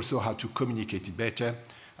 but also how to communicate it better.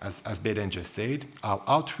 As Belen just said, our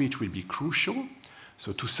outreach will be crucial.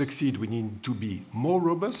 So to succeed, we need to be more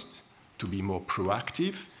robust, to be more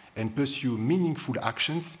proactive, and pursue meaningful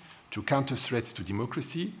actions to counter threats to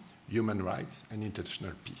democracy, human rights, and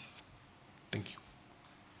international peace. Thank you.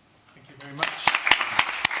 Thank you very much.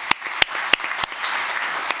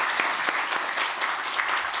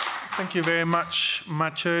 Thank you very much,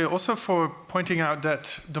 Mathieu, also for pointing out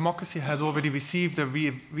that democracy has already received a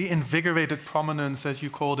reinvigorated prominence, as you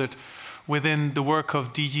called it, within the work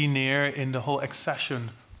of DG NEAR in the whole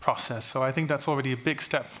accession process. So I think that's already a big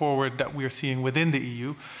step forward that we're seeing within the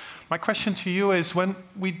EU. My question to you is, when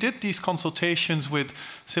we did these consultations with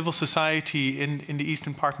civil society in the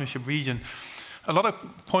Eastern Partnership region, a lot of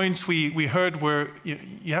points we heard were,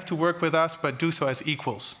 you have to work with us, but do so as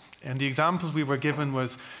equals. And the examples we were given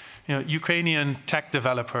was, Ukrainian tech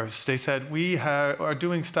developers. They said, we are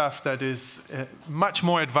doing stuff that is much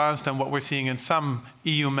more advanced than what we're seeing in some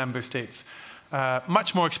EU member states.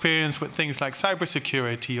 Much more experience with things like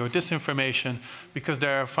cybersecurity or disinformation because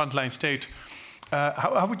they're a frontline state.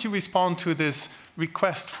 How would you respond to this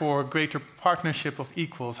request for greater partnership of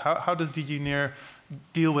equals? How does DG NEAR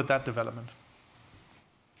deal with that development?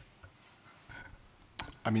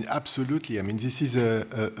 I mean, absolutely. I mean, this is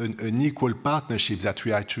an equal partnership that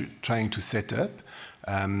we are trying to set up.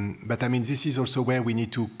 But I mean, this is also where we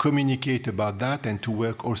need to communicate about that and to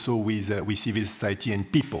work also with civil society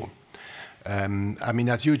and people. I mean,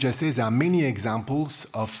 as you just said, there are many examples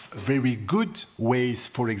of very good ways,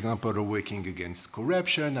 for example, of working against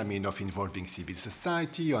corruption, I mean, of involving civil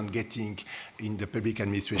society, on getting, in the public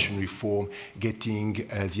administration reform, getting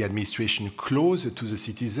the administration closer to the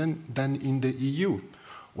citizen than in the EU.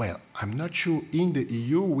 Well, I'm not sure in the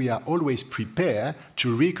EU we are always prepared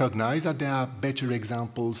to recognize that there are better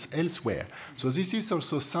examples elsewhere. So this is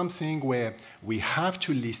also something where we have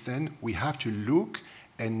to listen, we have to look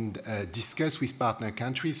and discuss with partner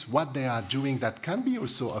countries what they are doing that can be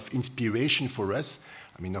also of inspiration for us.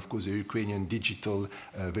 I mean, of course, the Ukrainian digital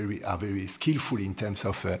are very skillful in terms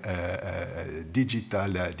of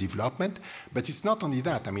digital development. But it's not only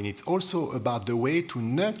that. I mean, it's also about the way to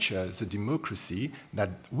nurture the democracy that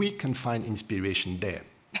we can find inspiration there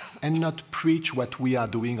and not preach what we are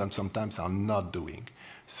doing and sometimes are not doing.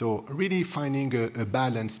 So really finding a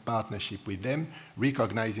balanced partnership with them,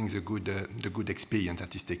 recognizing the good experience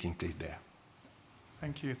that is taking place there.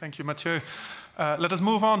 Thank you, Mathieu. Let us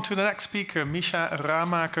move on to the next speaker, Micha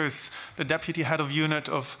Ramakers, the Deputy Head of Unit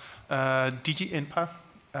of DG INPA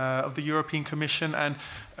of the European Commission. And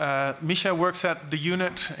Micha works at the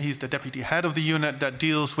unit, he's the Deputy Head of the unit that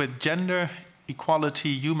deals with gender,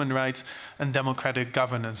 equality, human rights, and democratic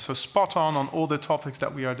governance. So spot on all the topics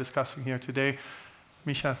that we are discussing here today.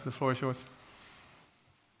 Micha, the floor is yours.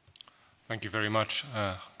 Thank you very much.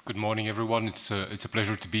 Good morning, everyone. It's a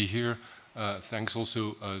pleasure to be here. Thanks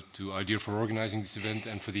also to IDEA for organizing this event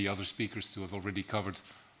and for the other speakers who have already covered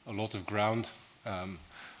a lot of ground.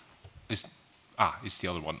 It's the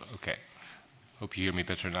other one. Okay. Hope you hear me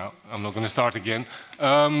better now. I'm not going to start again.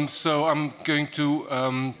 So I'm going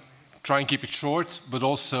to try and keep it short, but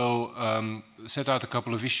also set out a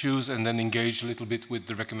couple of issues and then engage a little bit with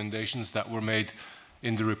the recommendations that were made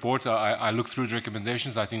in the report. I looked through the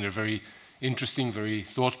recommendations. I think they're very interesting, very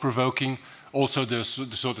thought-provoking. Also, the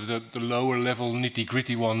sort of the lower level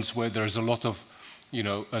nitty-gritty ones where there's a lot of,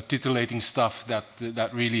 titillating stuff that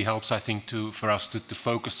really helps, I think, for us to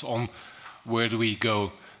focus on where do we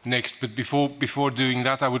go next. But before doing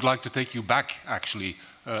that, I would like to take you back, actually,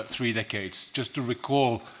 3 decades, just to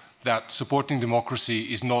recall that supporting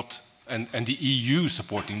democracy is not, and the EU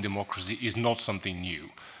supporting democracy is not something new.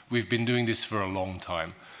 We've been doing this for a long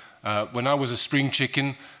time. When I was a spring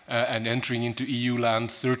chicken and entering into EU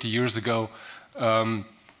land 30 years ago,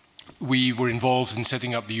 we were involved in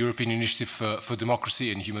setting up the European Initiative for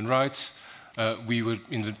Democracy and Human Rights. A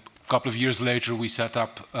couple of years later, we set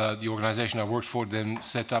up, the organization I worked for then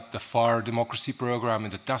set up the FAR Democracy Program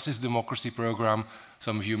and the TASIS Democracy Program.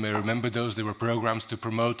 Some of you may remember those. They were programs to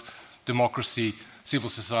promote democracy, civil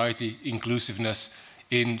society, inclusiveness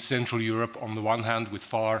in Central Europe on the one hand with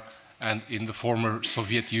FAR, and in the former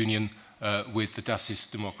Soviet Union with the TASIS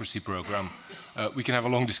democracy program. We can have a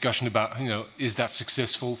long discussion about, is that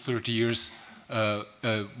successful 30 years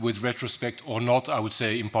with retrospect or not? I would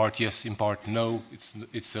say in part yes, in part no.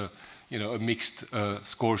 It's a mixed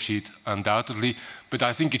score sheet undoubtedly, but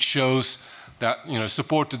I think it shows that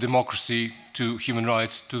support to democracy, to human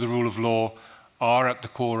rights, to the rule of law are at the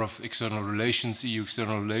core of external relations, EU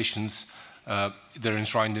external relations. They're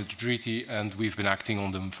enshrined in the treaty and we've been acting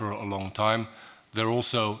on them for a long time. They're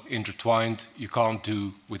also intertwined. You can't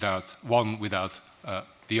do one without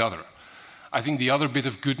the other. I think the other bit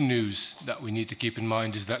of good news that we need to keep in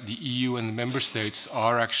mind is that the EU and the member states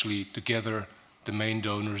are actually together the main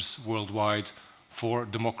donors worldwide for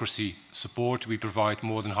democracy support. We provide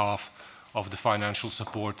more than half of the financial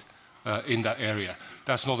support in that area.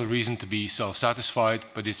 That's not a reason to be self-satisfied,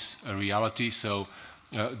 but it's a reality. So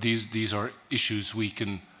these are issues we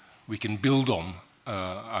can build on,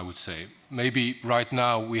 I would say. Maybe right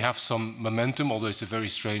now we have some momentum, although it's a very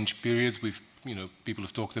strange period. People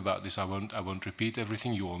have talked about this. I won't repeat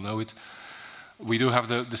everything. You all know it. We do have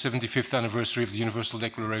the 75th anniversary of the Universal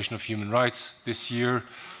Declaration of Human Rights this year,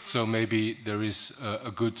 so maybe there is a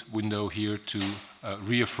good window here to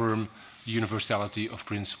reaffirm the universality of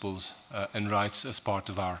principles and rights as part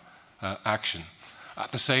of our action.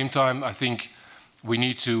 At the same time, I think we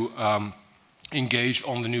need to engage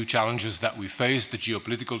on the new challenges that we face, the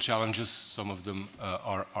geopolitical challenges. Some of them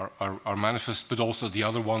are manifest, but also the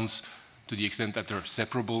other ones, to the extent that they're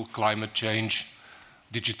separable: climate change,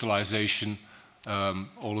 digitalization,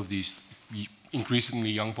 all of these increasingly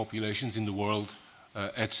young populations in the world,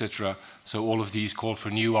 etc. So all of these call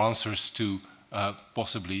for new answers to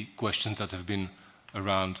possibly questions that have been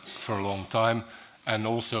around for a long time, and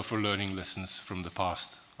also for learning lessons from the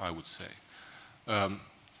past, I would say.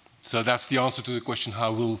 So that's the answer to the question,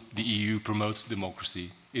 how will the EU promote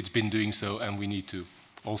democracy? It's been doing so, and we need to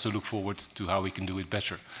also look forward to how we can do it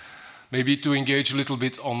better. Maybe to engage a little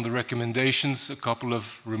bit on the recommendations, a couple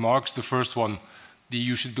of remarks. The first one, the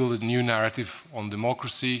EU should build a new narrative on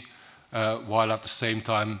democracy, while at the same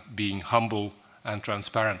time being humble and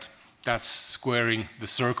transparent. That's squaring the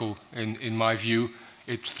circle, in my view.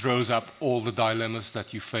 It throws up all the dilemmas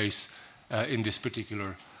that you face in this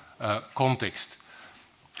particular context.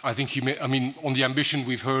 I think on the ambition,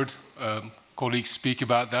 we've heard colleagues speak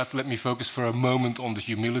about that. Let me focus for a moment on the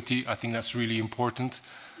humility. I think that's really important.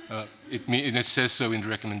 And it says so in the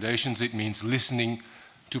recommendations. It means listening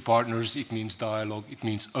to partners, it means dialogue, it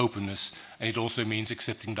means openness, and it also means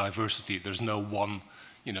accepting diversity. There's no one,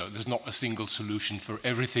 there's not a single solution for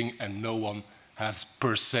everything, and no one has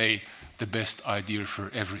per se the best idea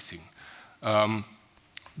for everything.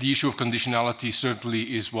 The issue of conditionality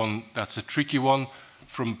certainly is one that's a tricky one.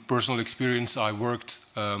 From personal experience, I've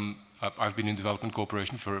been in development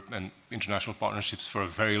cooperation and international partnerships for a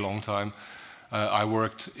very long time. I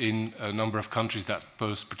worked in a number of countries that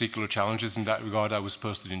pose particular challenges in that regard. I was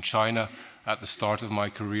posted in China at the start of my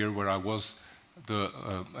career, where I was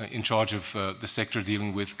in charge of the sector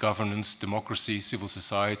dealing with governance, democracy, civil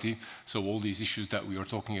society, so all these issues that we are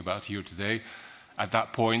talking about here today. At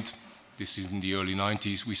that point, this is in the early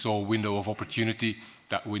 90s, we saw a window of opportunity.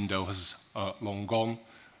 That window has long gone,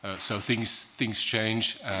 so things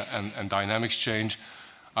change and dynamics change.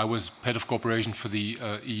 I was head of cooperation for the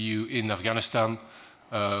EU in Afghanistan,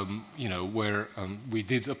 where we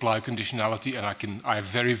did apply conditionality, and I have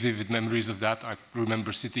very vivid memories of that. I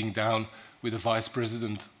remember sitting down with the Vice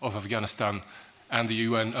President of Afghanistan and the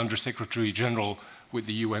UN Under-Secretary-General, with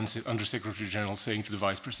the UN Under-Secretary-General saying to the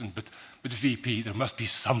Vice President, but VP, there must be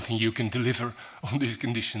something you can deliver on these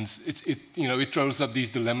conditions. It throws up these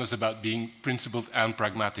dilemmas about being principled and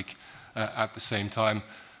pragmatic at the same time.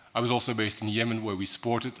 I was also based in Yemen, where we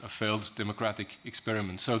supported a failed democratic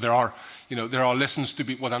experiment. So there are lessons to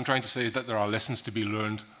be, what I'm trying to say is that there are lessons to be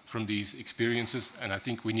learned from these experiences, and I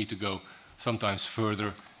think we need to go sometimes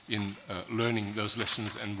further in learning those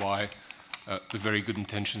lessons and why the very good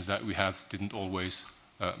intentions that we had didn't always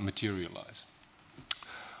materialize.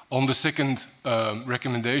 On the second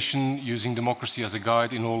recommendation, using democracy as a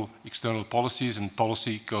guide in all external policies and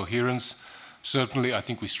policy coherence, certainly I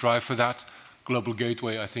think we strive for that. Global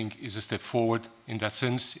Gateway, I think, is a step forward in that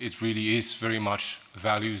sense. It really is very much a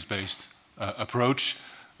values-based approach,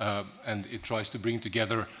 and it tries to bring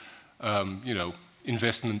together,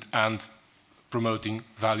 investment and promoting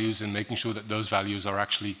values and making sure that those values are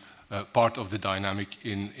actually part of the dynamic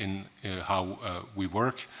in how we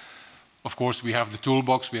work. Of course, we have the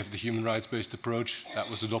toolbox. We have the human rights-based approach that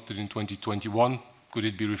was adopted in 2021. Could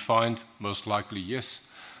it be refined? Most likely, yes.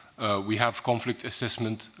 We have conflict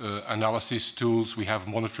assessment analysis tools. We have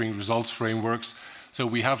monitoring results frameworks. So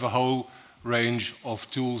we have a whole range of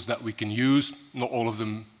tools that we can use, not all of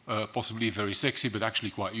them possibly very sexy, but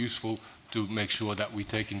actually quite useful to make sure that we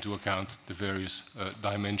take into account the various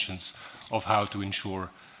dimensions of how to ensure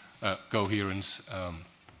coherence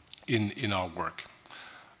in our work.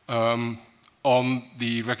 On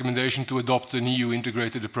the recommendation to adopt an EU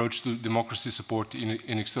integrated approach to democracy support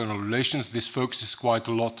in external relations, this focuses quite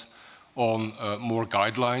a lot on more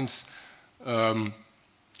guidelines.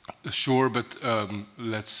 Sure, but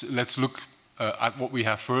let's look at what we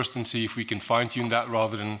have first and see if we can fine-tune that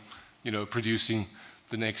rather than producing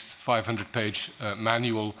the next 500-page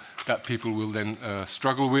manual that people will then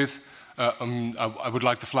struggle with. I would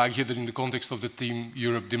like to flag here that in the context of the Team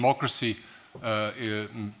Europe Democracy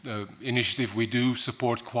initiative, we do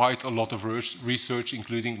support quite a lot of research,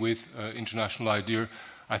 including with International IDEA.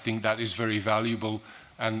 I think that is very valuable,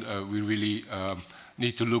 and we really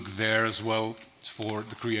need to look there as well for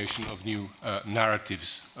the creation of new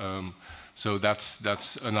narratives. So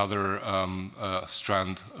that's another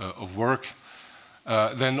strand of work.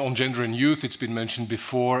 Then on gender and youth, it's been mentioned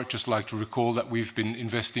before. I'd just like to recall that we've been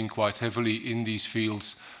investing quite heavily in these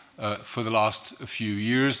fields for the last few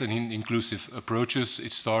years, and in inclusive approaches.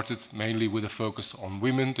 It started mainly with a focus on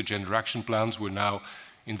women, the gender action plans. We're now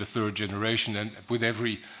in the 3rd generation, and with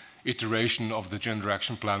every iteration of the gender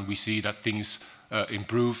action plan, we see that things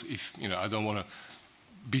improve. If, you know, I don't want to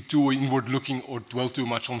be too inward-looking or dwell too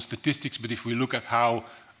much on statistics, but if we look at how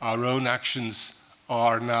our own actions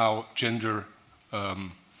are now gender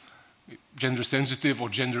sensitive or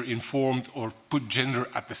gender informed, or put gender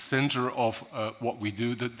at the center of what we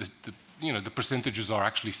do, the percentages are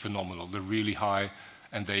actually phenomenal. They're really high,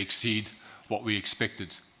 and they exceed what we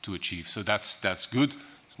expected to achieve. So that's good.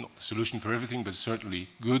 It's not the solution for everything, but certainly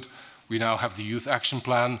good. We now have the Youth Action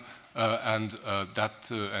Plan and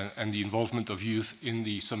the involvement of youth in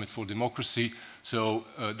the Summit for Democracy. So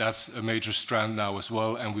that's a major strand now as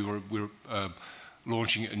well. And we're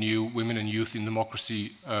launching a new Women and Youth in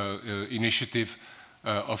Democracy initiative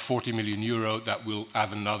of 40 million euro that will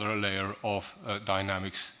add another layer of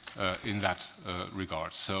dynamics in that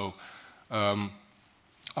regard. So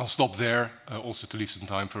I'll stop there, also to leave some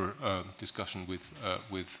time for discussion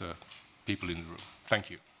with people in the room. Thank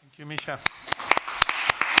you. Thank you, Micha.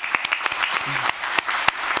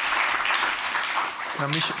 Now,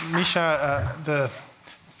 Micha, the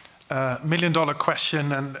million-dollar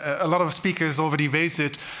question, and a lot of speakers already raised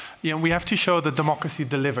it. You know, we have to show that democracy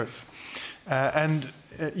delivers, and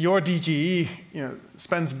your DGE, you know,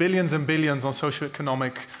 spends billions and billions on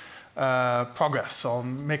socioeconomic progress,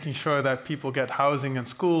 on making sure that people get housing and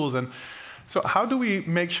schools. And so how do we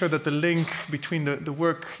make sure that the link between the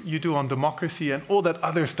work you do on democracy and all that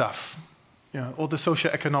other stuff, you know, all the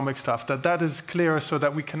socioeconomic stuff, that is clearer so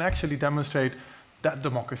that we can actually demonstrate that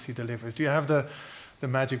democracy delivers? Do you have the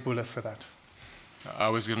magic bullet for that? I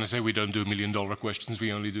was going to say we don't do million-dollar questions,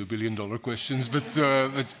 we only do billion-dollar questions,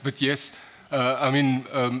 but yes. I mean,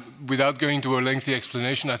 without going to a lengthy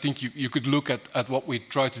explanation, I think you could look at what we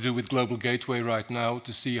try to do with Global Gateway right now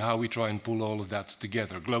to see how we try and pull all of that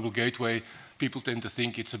together. Global Gateway, people tend to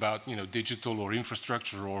think it's about, you know, digital or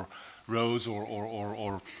infrastructure or roads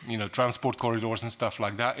or you know, transport corridors and stuff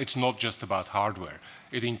like that. It's not just about hardware.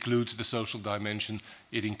 It includes the social dimension,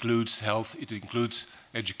 it includes health, it includes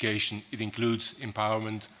education, it includes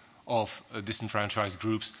empowerment of disenfranchised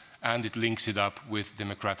groups, and it links it up with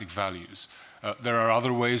democratic values. There are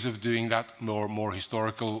other ways of doing that. More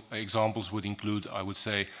historical examples would include, I would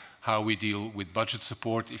say, how we deal with budget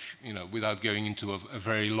support, if, you know, without going into a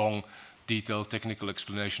very long, detailed technical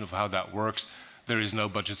explanation of how that works. There is no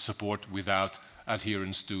budget support without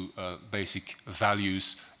adherence to basic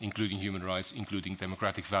values, including human rights, including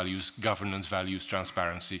democratic values, governance values,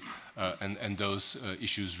 transparency, and those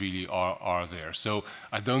issues really are there. So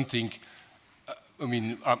I don't think, I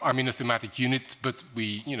mean, I'm in a thematic unit, but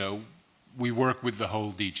we work with the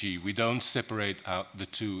whole DG. We don't separate out the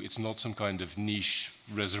two. It's not some kind of niche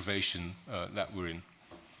reservation that we're in.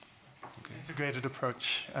 Okay. Integrated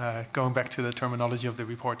approach, going back to the terminology of the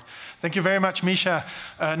report. Thank you very much, Micha.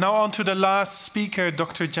 Now on to the last speaker,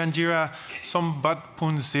 Dr. Janjira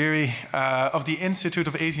Sombatpoonsiri of the Institute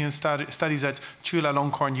of Asian Studies at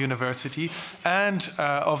Chulalongkorn University and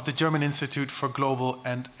of the German Institute for Global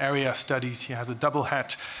and Area Studies. She has a double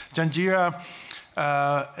hat. Janjira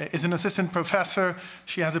is an assistant professor.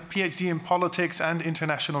 She has a PhD in politics and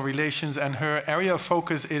international relations, and her area of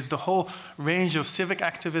focus is the whole range of civic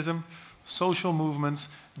activism, social movements,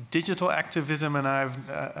 digital activism, and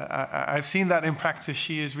I've seen that in practice.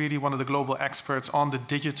 She is really one of the global experts on the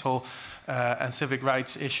digital and civic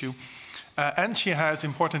rights issue. And she has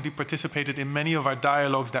importantly participated in many of our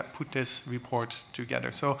dialogues that put this report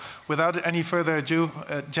together. So without any further ado,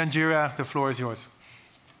 Janjira, the floor is yours.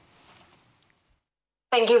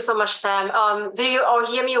 Thank you so much, Sam. Do you all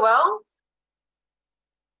hear me well?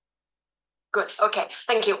 Good. Okay.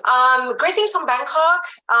 Thank you. Greetings from Bangkok.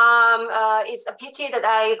 It's a pity that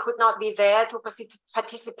I could not be there to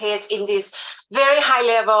participate in this very high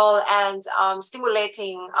level and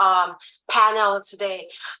stimulating panel today.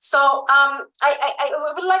 So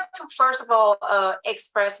I would like to first of all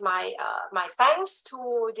express my thanks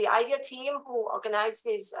to the IDEA team who organized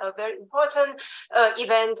this very important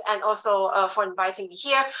event, and also for inviting me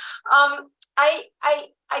here.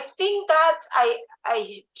 I think that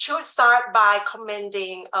I should start by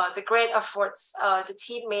commending the great efforts the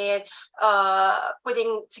team made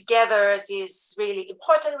putting together this really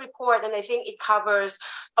important report. And I think it covers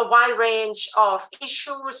a wide range of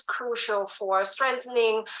issues crucial for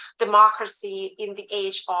strengthening democracy in the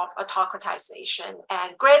age of autocratization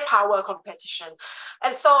and great power competition.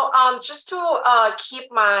 And so just to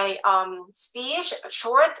keep my speech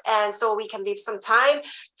short, and so we can leave some time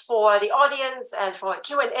for the audience and for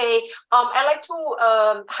Q&A, I'd like to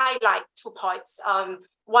highlight 2 points.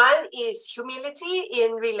 One is humility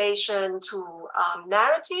in relation to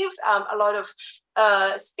narrative. A lot of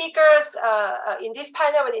speakers in this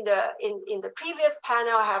panel and in the previous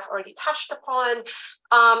panel have already touched upon.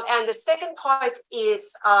 And the second point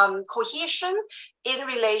is cohesion in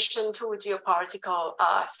relation to geopolitical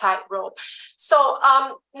tightrope. So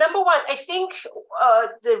number one, I think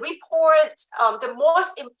the report, the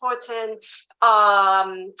most important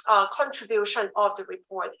contribution of the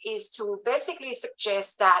report is to basically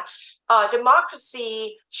suggest that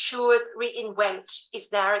democracy should reinvent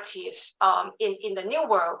its narrative in the new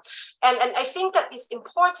world. And I think that is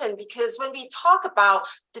important because when we talk about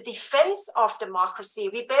the defense of democracy,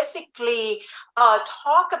 we basically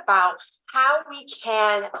talk about how we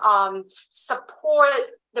can support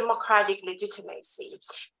democratic legitimacy.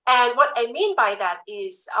 And what I mean by that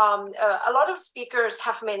is a lot of speakers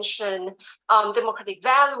have mentioned democratic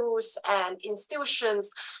values and institutions,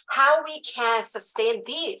 how we can sustain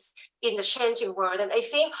these in the changing world. And I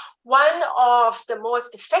think one of the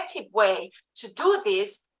most effective way to do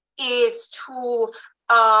this is to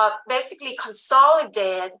basically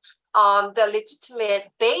consolidate the legitimate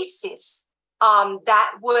basis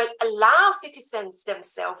that would allow citizens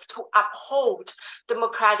themselves to uphold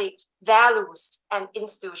democratic values and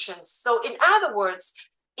institutions. So in other words,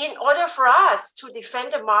 in order for us to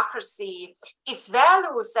defend democracy, its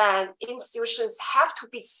values and institutions have to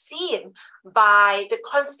be seen by the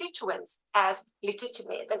constituents as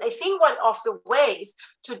legitimate. And I think one of the ways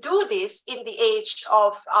to do this in the age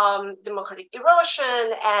of democratic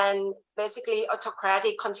erosion and basically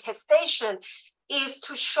autocratic contestation is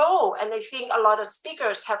to show, and I think a lot of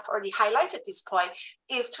speakers have already highlighted this point,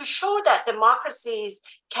 is to show that democracies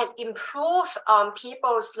can improve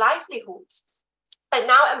people's livelihoods. And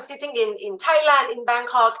now I'm sitting in Thailand, in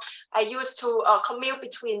Bangkok. I used to commute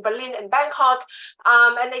between Berlin and Bangkok.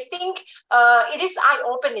 And I think it is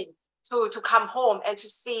eye-opening to come home and to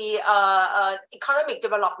see economic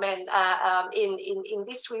development in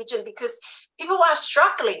this region, because people are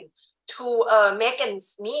struggling to make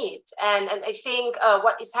ends meet. And I think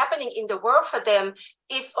what is happening in the world for them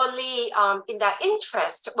is only in their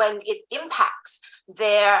interest when it impacts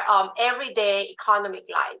their everyday economic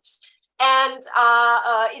lives. And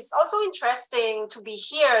it's also interesting to be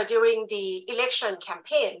here during the election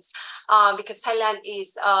campaigns because Thailand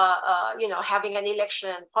is, having an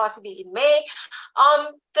election possibly in May.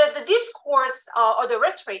 The discourse or the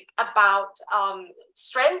rhetoric about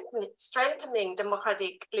strengthening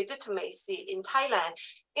democratic legitimacy in Thailand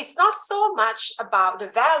is not so much about the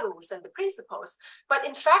values and the principles, but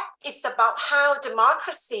in fact, it's about how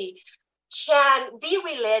democracy can be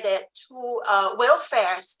related to a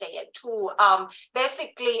welfare state, to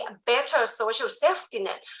basically a better social safety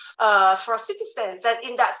net for citizens. And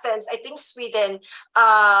in that sense, I think Sweden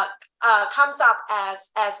comes up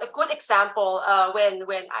as a good example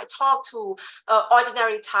when I talk to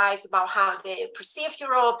ordinary Thais about how they perceive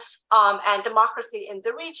Europe and democracy in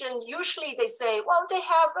the region. Usually they say, well, they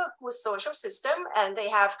have a good social system and they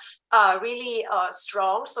have really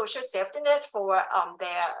strong social safety net for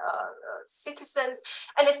their citizens.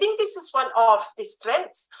 And I think this is one of the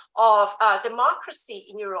strengths of democracy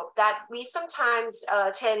in Europe, that we sometimes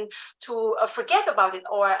tend to forget about it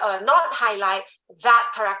or not highlight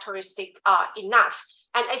that characteristic enough.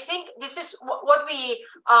 And I think this is what we,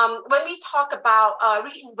 when we talk about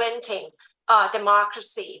reinventing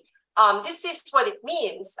democracy, this is what it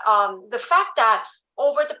means. The fact that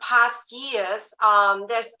over the past years,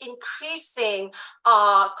 there's increasing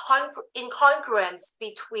incongruence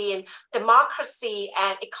between democracy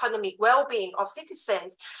and economic well-being of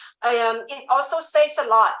citizens. It also says a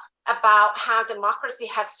lot about how democracy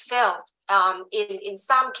has failed, in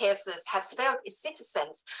some cases, has failed its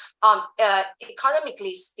citizens,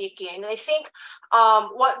 economically speaking. And I think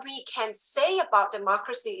what we can say about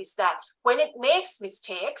democracy is that when it makes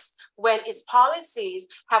mistakes, when its policies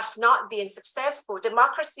have not been successful,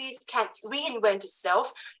 democracies can reinvent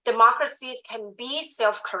itself, democracies can be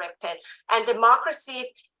self-corrected, and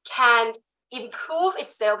democracies can improve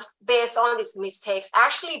itself based on its mistakes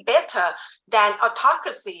actually better than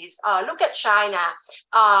autocracies. Look at China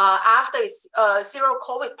after its zero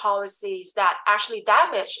COVID policies that actually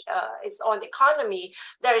damaged its own economy.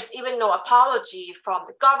 There is even no apology from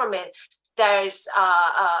the government. There is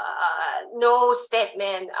no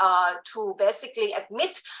statement to basically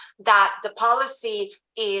admit that the policy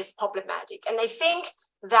is problematic. And I think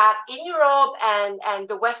that in Europe and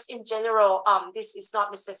the West in general, this is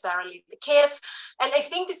not necessarily the case. And I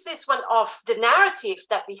think this is one of the narratives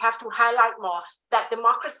that we have to highlight more, that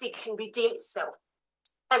democracy can redeem itself.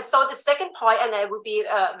 And so the second point, and I will be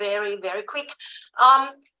very, very quick,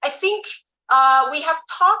 I think we have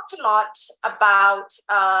talked a lot about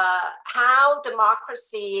how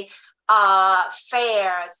democracy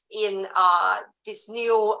fares in this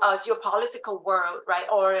new geopolitical world, right?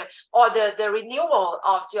 Or the renewal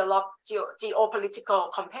of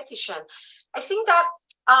geopolitical competition. I think that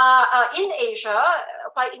in Asia,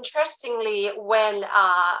 quite interestingly, when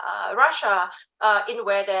Russia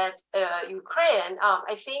invaded Ukraine,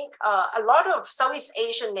 I think a lot of Southeast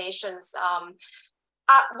Asian nations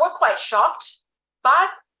were quite shocked, but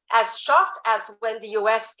as shocked as when the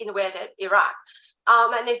US invaded Iraq.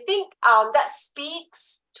 And I think that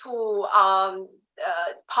speaks to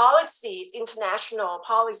policies, international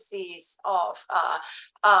policies of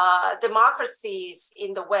democracies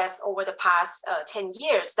in the West over the past 10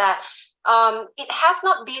 years, that it has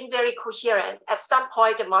not been very coherent. At some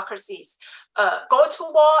point, democracies go to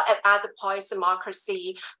war. At other points,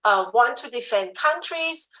 democracy want to defend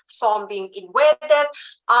countries from being invaded.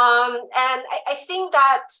 And I think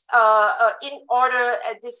that in order,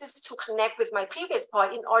 this is to connect with my previous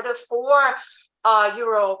point, in order for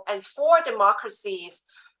Europe and for democracies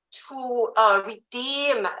to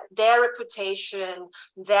redeem their reputation,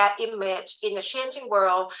 their image in a changing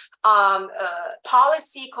world,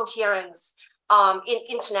 policy coherence in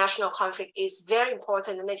international conflict is very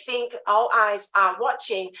important. And I think all eyes are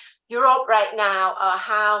watching Europe right now,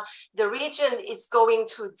 how the region is going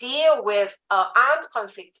to deal with armed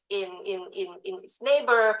conflict in its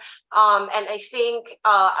neighbor. And I think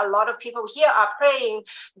a lot of people here are praying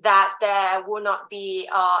that there will not be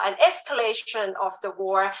an escalation of the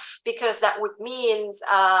war, because that would mean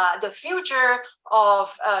the future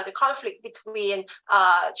of the conflict between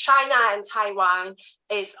China and Taiwan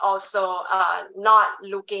is also not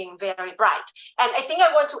looking very bright. And I think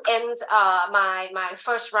I want to end my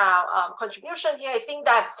first round contribution here. I think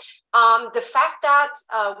that the fact that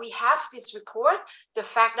we have this report, the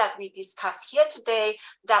fact that we discuss here today,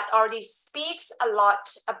 that already speaks a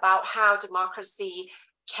lot about how democracy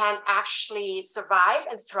can actually survive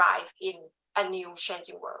and thrive in a new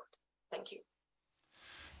changing world. Thank you.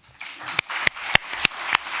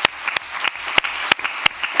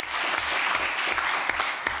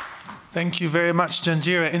 Thank you very much,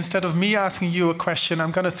 Janjira. Instead of me asking you a question,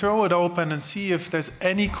 I'm going to throw it open and see if there's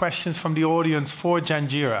any questions from the audience for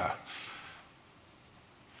Janjira.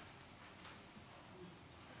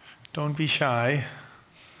 Don't be shy.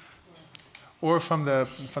 Or from the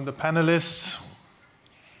panelists.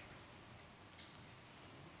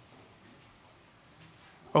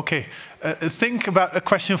 Okay, think about a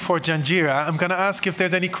question for Janjira. I'm going to ask if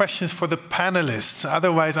there's any questions for the panelists.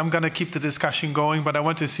 Otherwise, I'm going to keep the discussion going, but I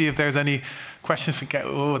want to see if there's any questions.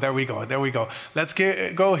 Oh, there we go, there we go. Let's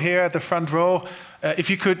go here at the front row. If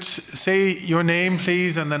you could say your name,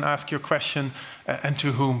 please, and then ask your question, and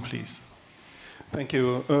to whom, please. Thank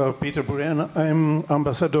you, Peter Burian. I'm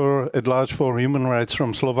Ambassador at Large for Human Rights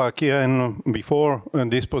from Slovakia, and before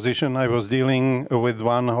this position I was dealing with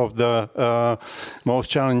one of the most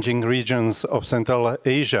challenging regions of Central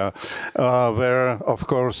Asia, where, of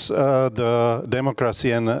course, the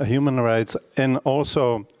democracy and human rights and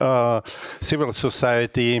also civil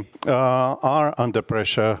society are under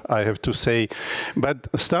pressure, I have to say. But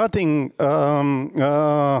starting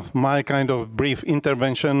my kind of brief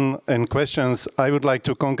intervention and questions, I would like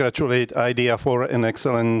to congratulate IDEA for an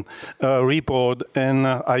excellent report, and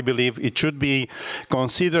I believe it should be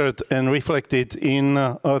considered and reflected in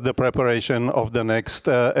the preparation of the next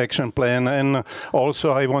action plan. And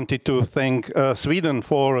also I wanted to thank Sweden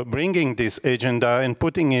for bringing this agenda and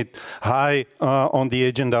putting it high on the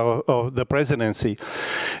agenda of the presidency.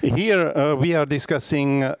 Here we are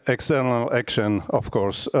discussing external action, of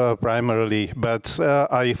course, primarily, but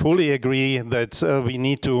I fully agree that we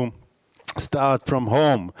need to start from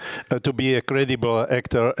home to be a credible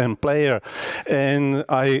actor and player. And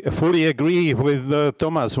I fully agree with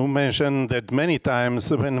Tomas, who mentioned that many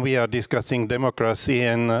times when we are discussing democracy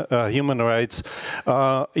and human rights,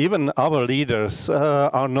 even our leaders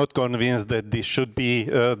are not convinced that this should be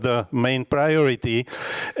the main priority.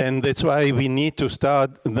 And that's why we need to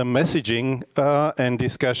start the messaging and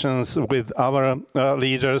discussions with our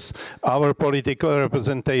leaders, our political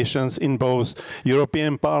representations in both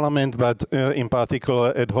European Parliament, but in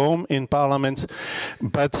particular at home in parliaments.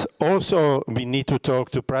 But also we need to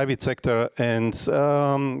talk to private sector and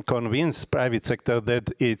convince private sector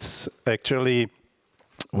that it's actually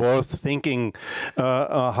worth thinking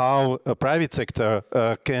how a private sector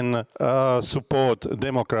can support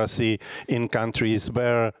democracy in countries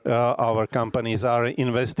where our companies are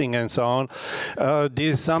investing and so on.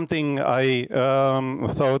 This is something I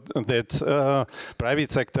thought that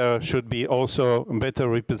private sector should be also better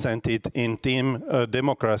represented in Team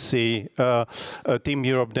Democracy, Team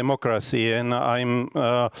Europe Democracy. And I'm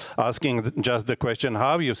asking just the question,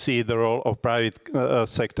 how you see the role of private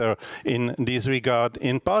sector in this regard,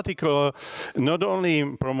 in particular, not only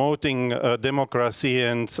promoting democracy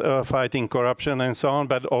and fighting corruption and so on,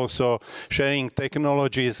 but also sharing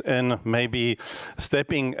technologies and maybe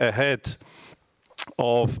stepping ahead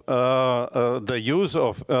of the use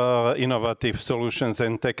of innovative solutions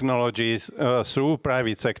and technologies through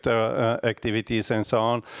private sector activities and so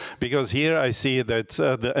on. Because here I see that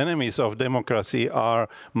the enemies of democracy are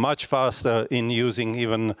much faster in using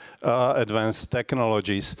even advanced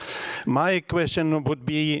technologies. My question would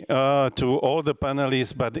be to all the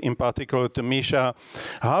panelists, but in particular to Micha,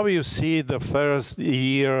 how you see the first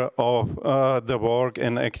year of the work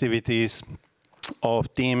and activities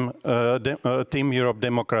of Team Europe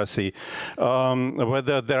Democracy,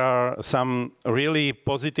 whether there are some really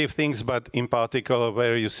positive things, but in particular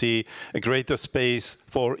where you see a greater space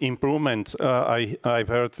for improvement. I've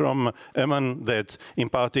heard from Eman that in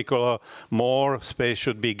particular more space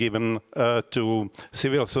should be given to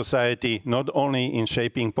civil society, not only in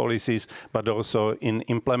shaping policies, but also in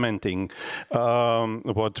implementing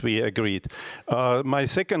what we agreed. My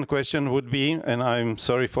second question would be, and I'm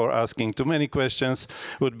sorry for asking too many questions,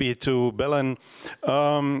 would be to Belen.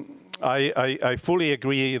 I fully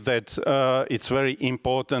agree that it's very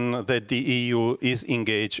important that the EU is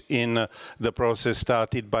engaged in the process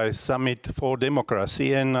started by Summit for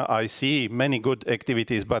Democracy, and I see many good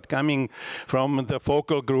activities, but coming from the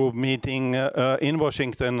focal group meeting in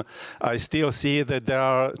Washington, I still see that there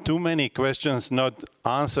are too many questions not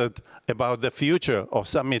answered about the future of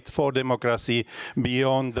Summit for Democracy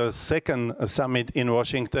beyond the second summit in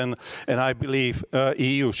Washington, and I believe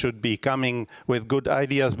EU should be coming with good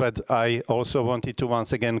ideas, but I also wanted to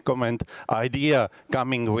once again comment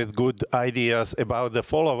coming with good ideas about the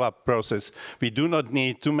follow-up process. We do not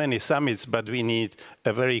need too many summits, but we need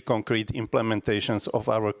a very concrete implementations of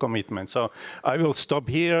our commitment. So I will stop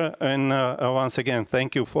here, and once again,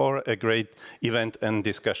 thank you for a great event and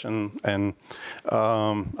discussion, and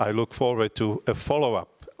I look forward to a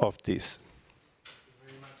follow-up of this.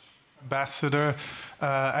 Ambassador.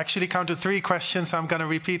 Actually counted 3 questions, so I'm going to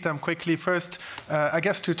repeat them quickly. First, I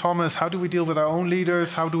guess to Thomas, how do we deal with our own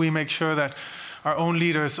leaders? How do we make sure that our own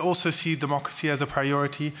leaders also see democracy as a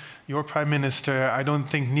priority? Your Prime Minister, I don't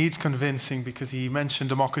think needs convincing, because he mentioned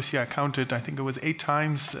democracy. I counted, I think it was 8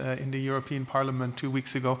 times in the European Parliament 2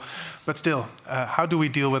 weeks ago. But still, how do we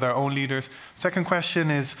deal with our own leaders? Second question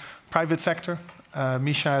is private sector.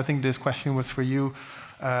 Micha, I think this question was for you.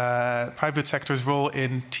 Private sector's role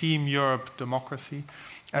in Team Europe Democracy.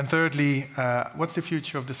 And thirdly, what's the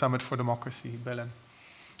future of the Summit for Democracy, Belen?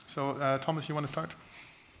 So, Thomas, you want to start?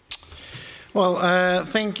 Well,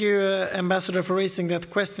 thank you, Ambassador, for raising that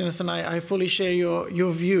question, and I fully share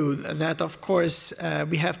your view that, of course,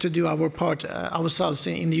 we have to do our part ourselves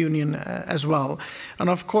in the Union as well. And,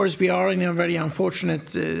 of course, we are in a very unfortunate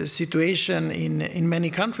situation in many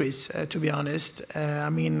countries, to be honest. I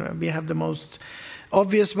mean, we have the most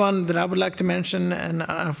obvious one that I would like to mention, and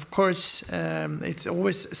of course, it's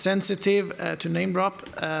always sensitive to name drop,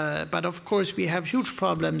 but of course, we have huge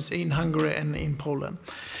problems in Hungary and in Poland.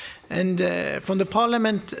 And from the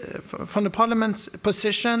Parliament's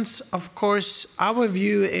positions, of course, our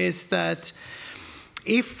view is that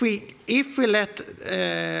if we let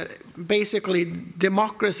basically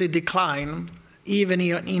democracy decline, even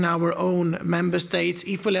in our own member states,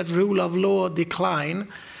 if we let rule of law decline,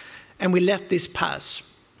 and we let this pass,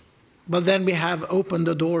 but then we have opened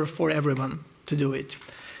the door for everyone to do it.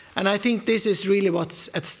 And I think this is really what's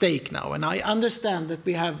at stake now. And I understand that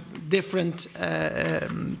we have different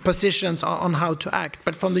positions on how to act.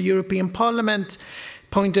 But from the European Parliament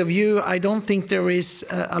point of view, I don't think there is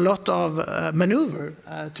a lot of maneuver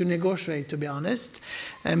to negotiate, to be honest.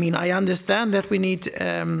 I mean, I understand that we need,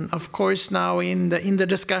 of course, now in the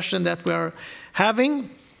discussion that we're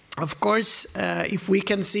having, of course, if we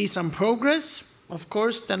can see some progress, of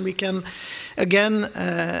course, then we can again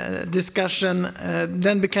discuss,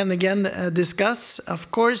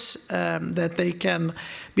 of course, that they can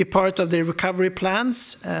be part of the recovery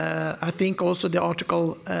plans. I think also the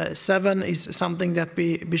Article 7 is something that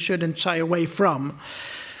we shouldn't shy away from.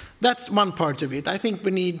 That's one part of it. I think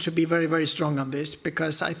we need to be very, very strong on this,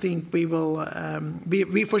 because I think we will,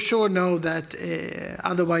 we for sure know that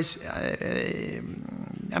otherwise,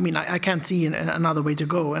 I mean, I can't see another way to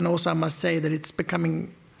go. And also I must say that it's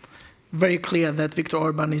becoming very clear that Viktor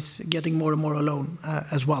Orban is getting more and more alone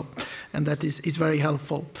as well. And that is very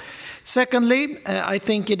helpful. Secondly, I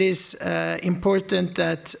think it is important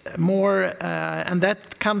that more, and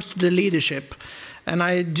that comes to the leadership. And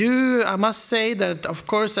I must say that, of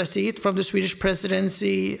course, I see it from the Swedish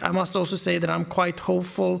presidency. I must also say that I'm quite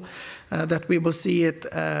hopeful that we will see it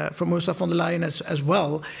from Ursula von der Leyen as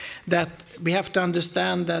well, that we have to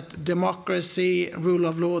understand that democracy, rule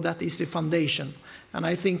of law, that is the foundation. And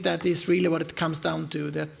I think that is really what it comes down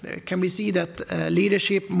to, that can we see that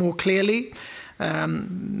leadership more clearly,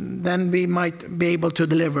 then we might be able to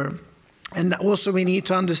deliver. And also we need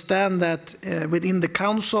to understand that within the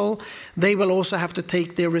Council, they will also have to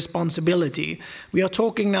take their responsibility. We are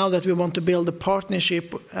talking now that we want to build a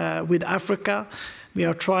partnership with Africa. We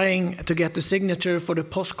are trying to get the signature for the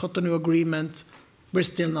post-Cotonou agreement. We're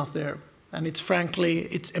still not there. And it's frankly,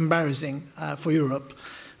 it's embarrassing for Europe.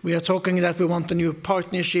 We are talking that we want a new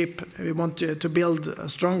partnership. We want to build a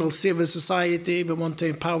stronger civil society. We want to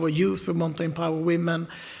empower youth. We want to empower women.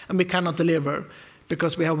 And we cannot deliver,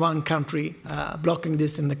 because we have one country blocking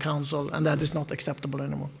this in the Council, and that is not acceptable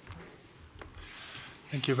anymore.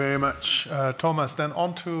 Thank you very much, Tomas. Then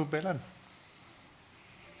on to Belen.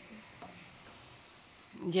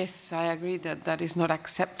 Yes, I agree that that is not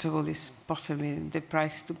acceptable, is possibly the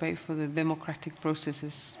price to pay for the democratic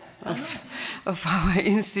processes of our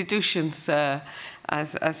institutions,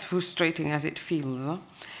 as frustrating as it feels.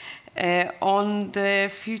 On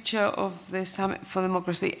the future of the Summit for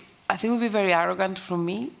Democracy, I think it would be very arrogant from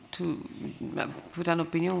me to put an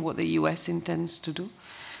opinion on what the US intends to do.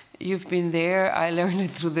 You've been there. I learned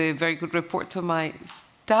it through the very good reports of my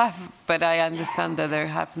staff, but I understand that they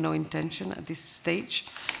have no intention at this stage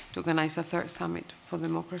to organize a third Summit for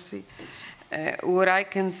Democracy. What I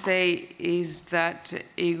can say is that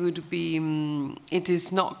it would be, it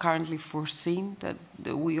is not currently foreseen that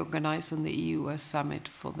we organize on the EU Summit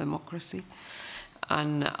for Democracy.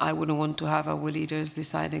 And I wouldn't want to have our leaders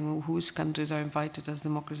deciding whose countries are invited as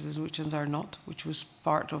democracies, which ones are not, which was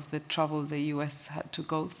part of the trouble the US had to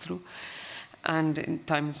go through. And in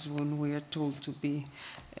times when we are told to be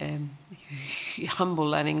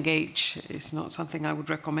humble and engage, is not something I would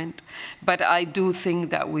recommend. But I do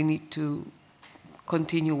think that we need to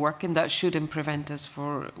continue working. That shouldn't prevent us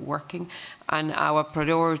from working. And our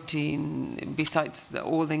priority, besides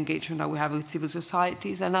all the engagement that we have with civil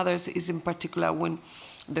societies and others, is in particular when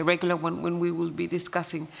the regular one, when we will be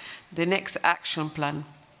discussing the next action plan,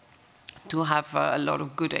 to have a lot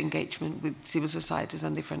of good engagement with civil societies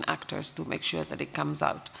and different actors to make sure that it comes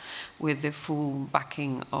out with the full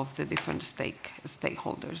backing of the different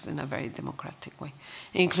stakeholders in a very democratic way,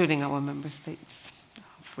 including our member states,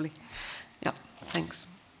 hopefully. Yeah, thanks.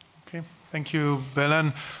 Okay, thank you,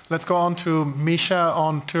 Belen. Let's go on to Micha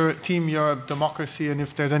on Team Europe Democracy, and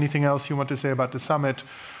if there's anything else you want to say about the summit,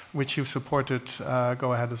 which you've supported,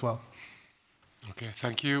 go ahead as well. Okay,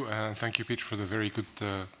 thank you. Thank you, Peter, for the very good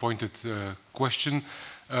pointed question.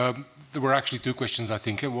 There were actually two questions, I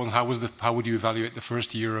think. One, how would you evaluate the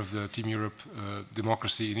first year of the Team Europe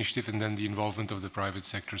Democracy Initiative, and then the involvement of the private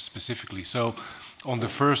sector specifically? So on the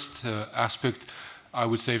first aspect, I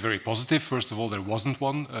would say very positive. First of all, there wasn't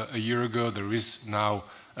one a year ago. There is now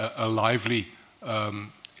a lively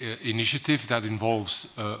initiative that involves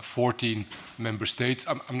 14 member states.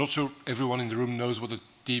 I'm not sure everyone in the room knows what a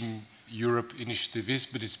Team Europe initiative is,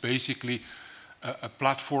 but it's basically a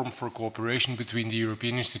platform for cooperation between the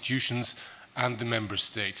European institutions and the member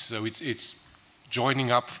states. So it's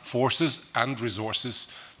joining up forces and resources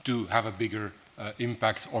to have a bigger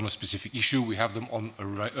impact on a specific issue. We have them on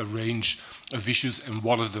a range of issues, and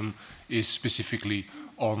one of them is specifically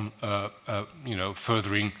on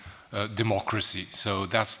furthering democracy. So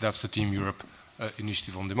that's the Team Europe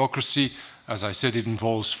initiative on democracy. As I said, it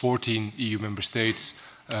involves 14 EU member states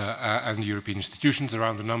and European institutions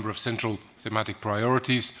around a number of central thematic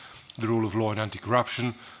priorities: the rule of law and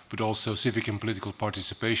anti-corruption, but also civic and political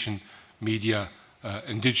participation, media,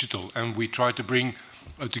 and digital. And we try to bring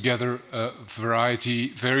together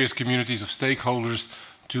various communities of stakeholders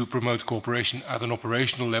to promote cooperation at an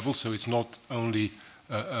operational level. So it's not only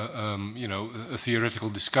a theoretical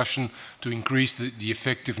discussion, to increase the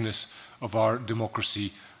effectiveness of our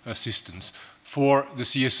democracy systems. For the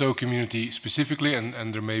CSO community specifically,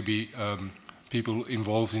 and there may be people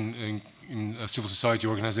involved in civil society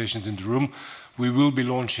organizations in the room, we will be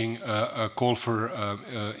launching a call for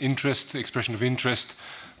expression of interest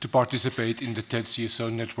to participate in the TED CSO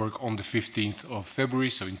network on the 15th of February,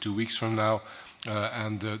 so in 2 weeks from now.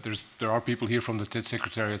 There are people here from the TED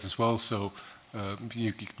Secretariat as well, so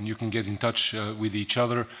you can get in touch with each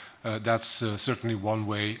other. That's certainly one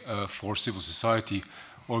way for civil society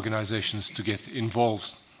organizations to get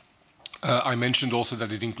involved. I mentioned also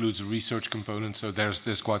that it includes a research component, so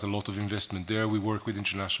there's quite a lot of investment there. We work with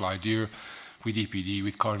International IDEA, with EPD,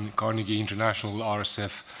 with Carnegie International,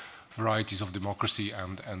 RSF, varieties of democracy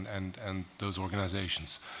and those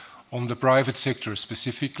organizations. On the private sector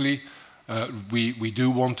specifically, we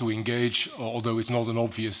do want to engage, although it's not an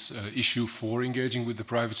obvious issue for engaging with the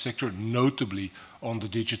private sector, notably on the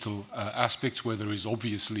digital aspects, where there is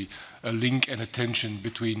obviously a link and a tension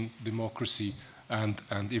between democracy and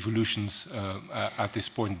evolutions at this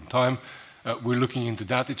point in time. We're looking into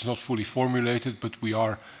that. It's not fully formulated, but we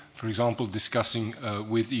are, for example, discussing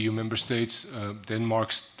with EU member states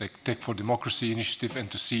Denmark's Tech for Democracy initiative, and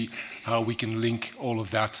to see how we can link all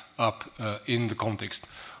of that up in the context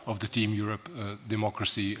of the Team Europe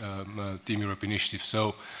Democracy, Team Europe initiative.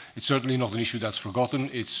 So it's certainly not an issue that's forgotten.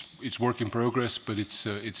 It's work in progress, but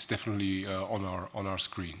it's definitely on our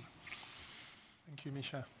screen. Thank you,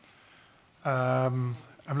 Micha.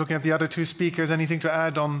 I'm looking at the other two speakers. Anything to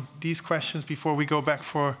add on these questions before we go back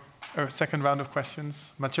for a second round of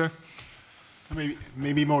questions? Mathieu?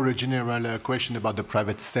 Maybe more a general question about the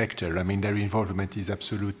private sector. I mean, their involvement is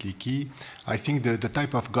absolutely key. I think the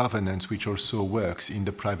type of governance which also works in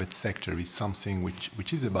the private sector is something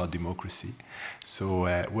which is about democracy. So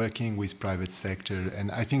working with private sector, and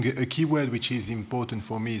I think a key word which is important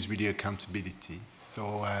for me is really accountability.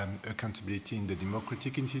 So accountability in the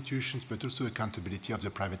democratic institutions, but also accountability of the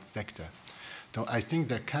private sector. So I think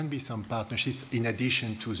there can be some partnerships in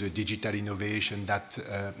addition to the digital innovation that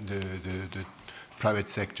the private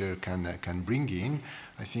sector can bring in.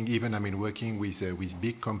 I think even, I mean, working with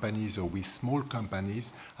big companies or with small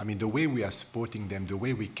companies, I mean, the way we are supporting them, the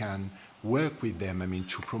way we can work with them, I mean,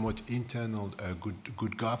 to promote internal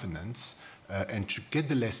good governance and to get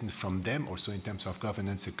the lessons from them also in terms of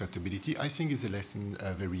governance accountability, I think is a lesson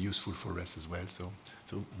very useful for us as well. So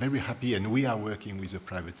very happy, and we are working with the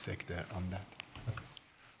private sector on that.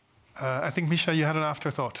 I think, Micha, you had an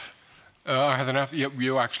afterthought. I had an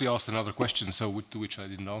you actually asked another question, so to which I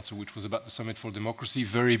didn't answer, which was about the Summit for Democracy.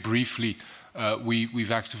 Very briefly,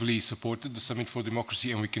 we've actively supported the Summit for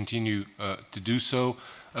Democracy, and we continue to do so.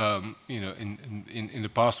 In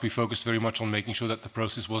the past, we focused very much on making sure that the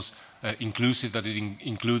process was inclusive, that it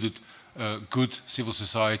included good civil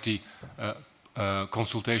society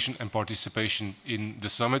consultation and participation in the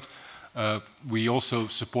summit. We also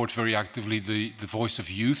support very actively the voice of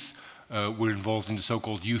youth. We're involved in the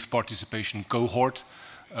so-called youth participation cohort,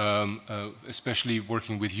 especially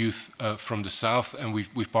working with youth from the south, and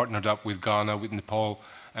we've partnered up with Ghana, with Nepal,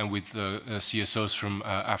 and with CSOs from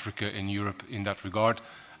Africa and Europe in that regard.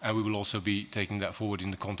 And we will also be taking that forward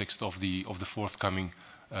in the context of the forthcoming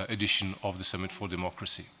edition of the Summit for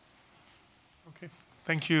Democracy. Okay,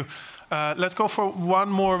 thank you. Let's go for one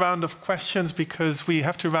more round of questions because we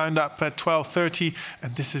have to round up at 12:30,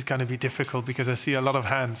 and this is going to be difficult because I see a lot of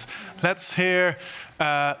hands. Let's hear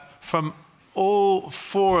from all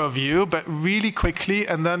four of you, but really quickly,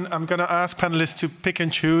 and then I'm going to ask panelists to pick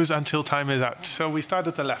and choose until time is out. So we start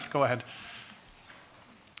at the left. Go ahead.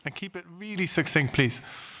 And keep it really succinct, please.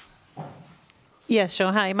 Yes,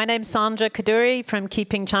 sure. Hi, my name's Sandra Kaduri from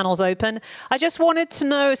Keeping Channels Open. I just wanted to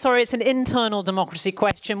know, sorry, it's an internal democracy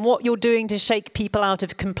question, what you're doing to shake people out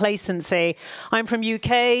of complacency. I'm from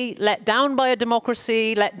UK, let down by a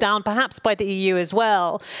democracy, let down perhaps by the EU as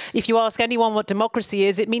well. If you ask anyone what democracy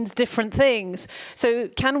is, it means different things. So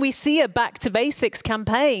can we see a back to basics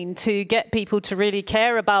campaign to get people to really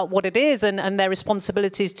care about what it is and their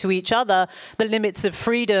responsibilities to each other, the limits of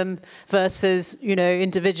freedom versus,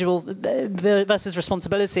 individual versus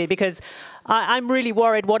responsibility, because I'm really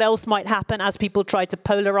worried what else might happen as people try to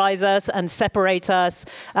polarize us and separate us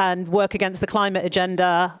and work against the climate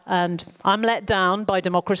agenda. And I'm let down by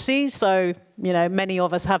democracy, so many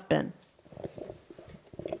of us have been.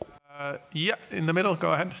 Yeah, in the middle,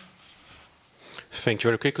 go ahead. Thank you.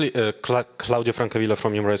 Very quickly, Claudio Francavilla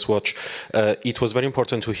from Human Rights Watch. It was very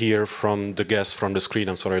important to hear from the guest from the screen,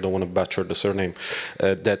 I'm sorry, I don't want to butcher the surname,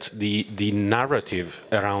 that the narrative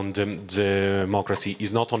around democracy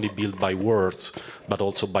is not only built by words, but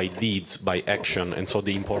also by deeds, by action, and so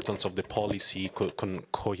the importance of the policy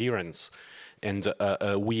coherence. And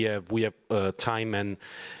we have time and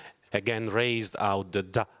again raised out the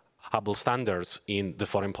double standards in the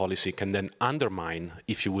foreign policy can then undermine,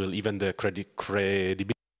 if you will, even the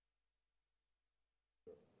credibility.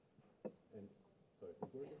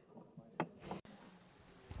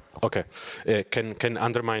 Okay, can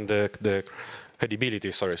undermine the credibility,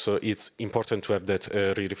 sorry. So it's important to have that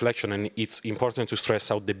reflection, and it's important to stress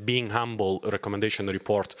out the being humble recommendation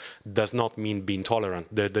report does not mean being tolerant.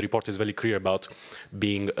 The report is very clear about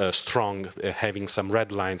being strong, having some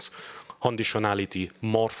red lines, conditionality,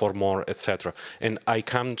 more for more, etc. And I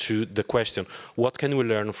come to the question, what can we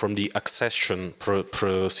learn from the accession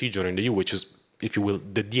procedure in the EU, which is, if you will,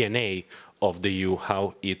 the DNA of the EU,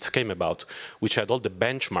 how it came about, which had all the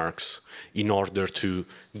benchmarks in order to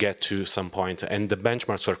get to some point. And the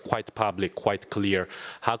benchmarks are quite public, quite clear.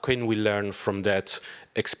 How can we learn from that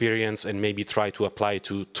experience and maybe try to apply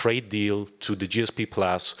to trade deal, to the GSP+,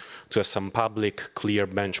 to have some public, clear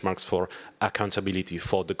benchmarks for accountability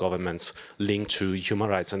for the governments linked to human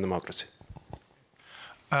rights and democracy?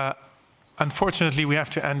 Unfortunately, we have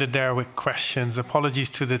to end it there with questions. Apologies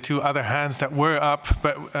to the two other hands that were up,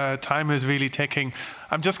 but time is really ticking.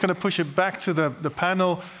 I'm just going to push it back to the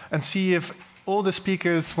panel and see if all the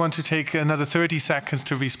speakers want to take another 30 seconds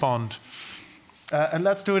to respond. And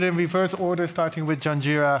let's do it in reverse order, starting with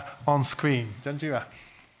Janjira on screen. Janjira.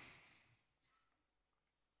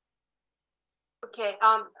 Okay,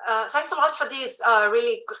 thanks a lot for these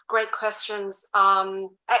really great questions.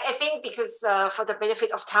 I think because for the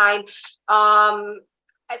benefit of time,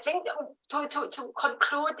 I think to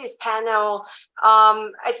conclude this panel,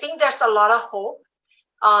 I think there's a lot of hope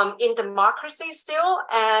in democracy still.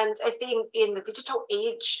 And I think in the digital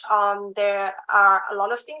age, there are a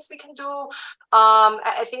lot of things we can do.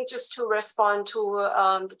 I think just to respond to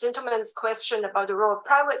the gentleman's question about the role of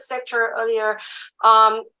private sector earlier,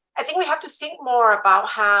 I think we have to think more about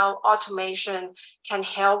how automation can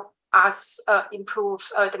help us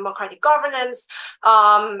improve democratic governance,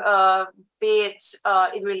 be it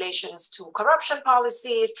in relation to corruption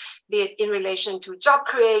policies, be it in relation to job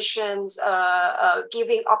creations,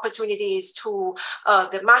 giving opportunities to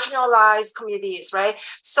the marginalized communities, right?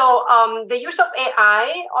 So the use of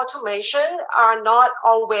AI, automation are not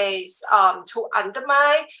always to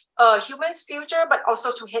undermine humans' future, but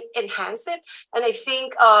also to enhance it. And I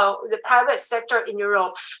think the private sector in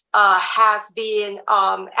Europe has been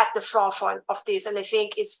at the forefront of this. And I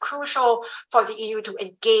think it's crucial for the EU to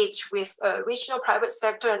engage with regional private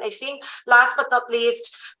sector. And I think last but not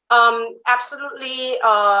least, absolutely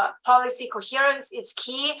policy coherence is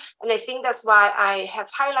key. And I think that's why I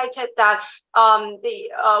have highlighted that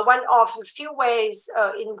one of the few ways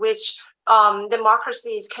in which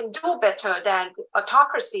democracies can do better than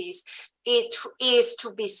autocracies, it is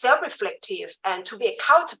to be self-reflective and to be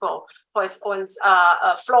accountable for its own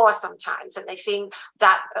flaws sometimes. And I think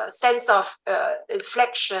that sense of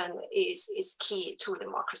reflection is key to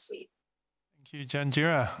democracy. Thank you,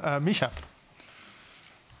 Janjira. Micha.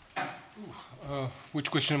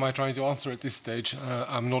 Which question am I trying to answer at this stage?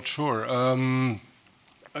 I'm not sure.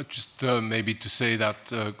 Just maybe to say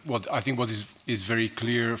that what is very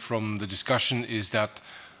clear from the discussion is that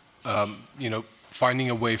finding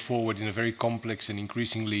a way forward in a very complex and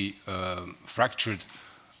increasingly fractured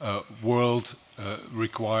world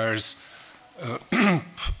requires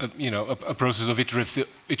a process of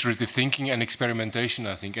iterative thinking and experimentation,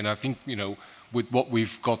 I think. And I think with what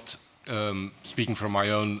we've got, speaking from my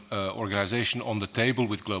own organization, on the table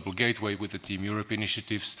with Global Gateway, with the Team Europe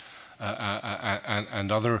initiatives,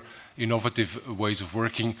 and other innovative ways of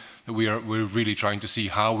working, we're really trying to see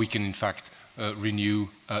how we can in fact renew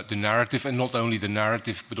the narrative, and not only the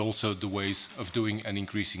narrative but also the ways of doing and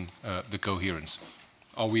increasing the coherence.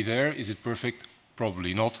 Are we there? Is it perfect?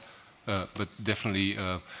 Probably not, but definitely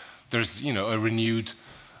there's a renewed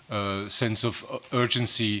sense of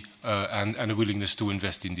urgency and a willingness to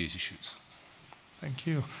invest in these issues. Thank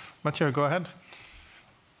you. Mathieu, go ahead.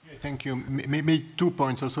 Thank you. Maybe 2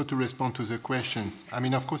 points also to respond to the questions.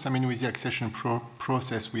 Of course, with the accession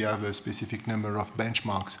process, we have a specific number of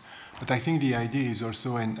benchmarks. But I think the idea is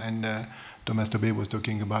also, and Thomas Tobé was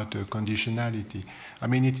talking about conditionality.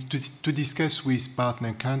 It's to discuss with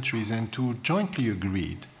partner countries and to jointly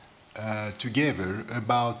agree together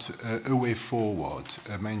about a way forward,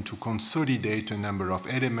 I mean, to consolidate a number of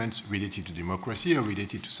elements related to democracy or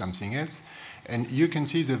related to something else. And you can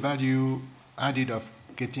see the value added of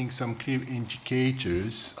getting some clear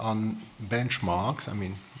indicators on benchmarks, I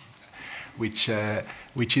mean, which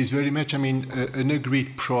is very much, I mean, an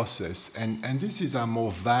agreed process. And this is our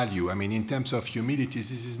more value. I mean, in terms of humility,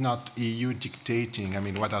 this is not EU dictating, I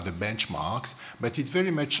mean, what are the benchmarks, but it's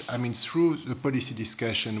very much, I mean, through the policy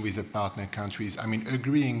discussion with the partner countries, I mean,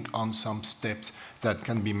 agreeing on some steps that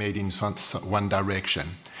can be made in one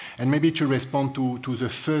direction. And maybe to respond to the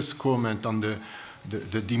first comment on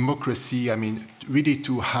the democracy, I mean, really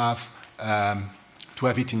to have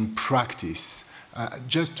it in practice.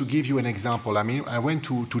 Just to give you an example, I mean, I went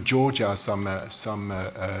to Georgia some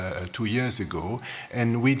 2 years ago,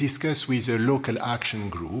 and we discussed with a local action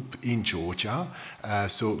group in Georgia,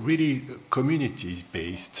 so really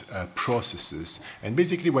community-based processes. And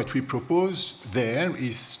basically what we propose there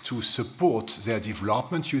is to support their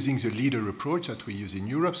development using the leader approach that we use in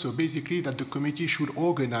Europe. So basically that the community should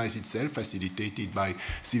organize itself, facilitated by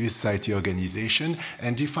civil society organization,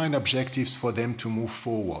 and define objectives for them to move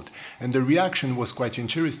forward. And the reaction was quite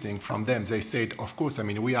interesting from them. They said, of course, I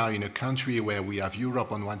mean, we are in a country where we have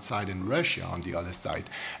Europe on one side and Russia on the other side.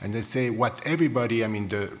 And they say what everybody, I mean,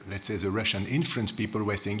 let's say the Russian influence people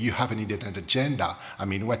were saying, you have an agenda. I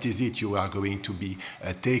mean, what is it you are going to be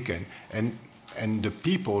taken? And the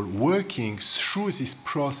people working through this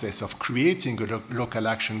process of creating a local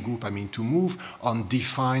action group, I mean, to move on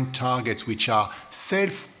defined targets which are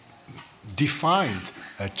defined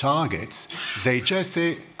targets, they just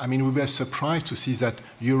say, I mean, we were surprised to see that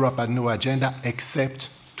Europe had no agenda except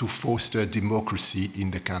to foster democracy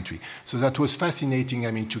in the country. So that was fascinating,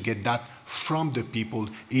 I mean, to get that from the people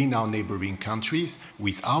in our neighboring countries.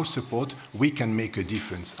 With our support, we can make a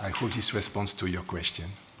difference. I hope this responds to your question.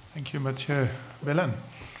 Thank you, Mathieu. Belen?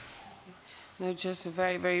 No, just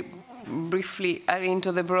very, very briefly,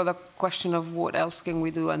 into the broader question of what else can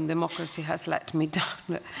we do, and democracy has let me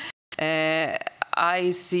down.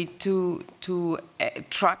 I see two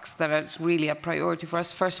tracks that are really a priority for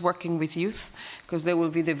us. First, working with youth, because they will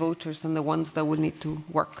be the voters and the ones that will need to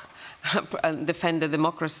work and defend the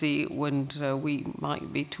democracy when we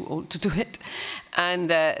might be too old to do it.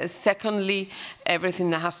 And secondly, everything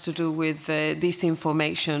that has to do with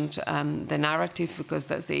disinformation and the narrative, because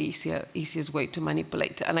that's the easiest way to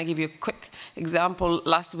manipulate. And I give you a quick example.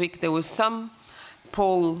 Last week, there was some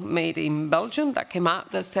poll made in Belgium that came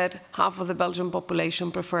out that said half of the Belgian population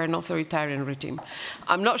prefer an authoritarian regime.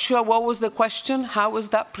 I'm not sure what was the question, how was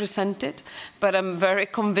that presented, but I'm very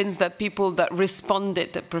convinced that people that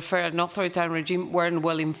responded that prefer an authoritarian regime weren't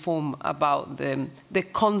well informed about the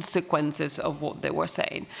consequences of what they were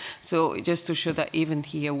saying. So just to show that even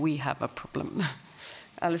here we have a problem.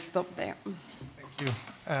 I'll stop there. Thank you.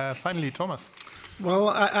 Finally, Tomas. Well,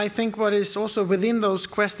 I think what is also within those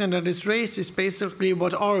questions that is raised is basically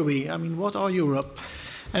what are we? I mean, what are Europe?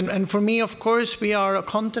 And for me, of course, we are a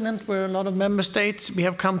continent where a lot of member states, we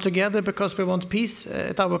have come together because we want peace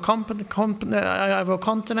at our continent.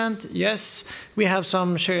 Yes, we have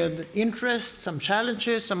some shared interests, some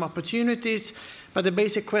challenges, some opportunities, but the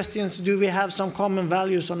basic question is, do we have some common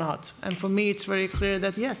values or not? And for me, it's very clear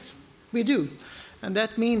that yes, we do. And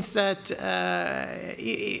that means that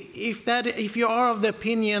if you are of the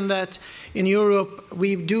opinion that in Europe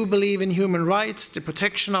we do believe in human rights, the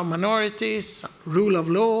protection of minorities, rule of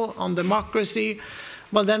law, on democracy,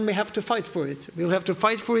 well, then we have to fight for it. We'll have to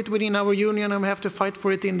fight for it within our union, and we have to fight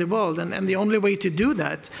for it in the world. And the only way to do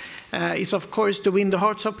that is, of course, to win the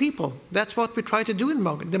hearts of people. That's what we try to do in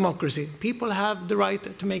democracy. People have the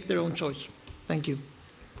right to make their own choice. Thank you.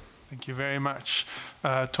 Thank you very much.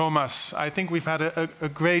 Tomas, I think we've had a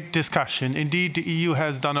great discussion. Indeed, the EU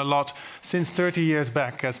has done a lot since 30 years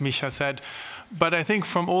back, as Micha said. But I think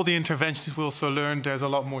from all the interventions we also learned there's a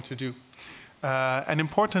lot more to do. And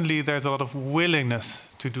importantly, there's a lot of willingness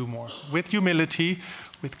to do more. With humility,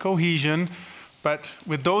 with cohesion, but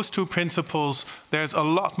with those two principles, there's a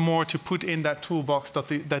lot more to put in that toolbox that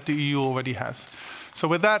the EU already has. So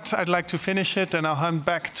with that, I'd like to finish it, and I'll hand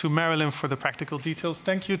back to Marilyn for the practical details.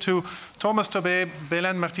 Thank you to Tomas Tobé,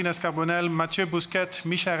 Belen Martinez Carbonell, Mathieu Bousquet,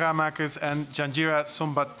 Micha Ramakers, and Janjira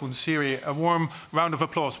Sombatpoonsiri. A warm round of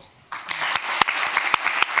applause.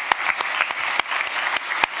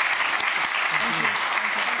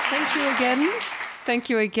 Thank you again.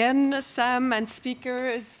 Thank you again, Sam and speaker.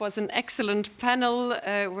 It was an excellent panel.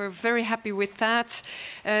 We're very happy with that.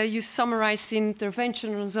 You summarized the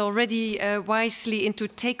interventions already wisely into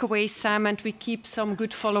takeaways, Sam, and we keep some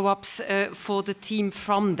good follow-ups for the team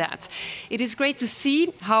from that. It is great to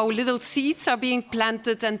see how little seeds are being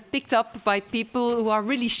planted and picked up by people who are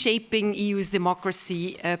really shaping EU's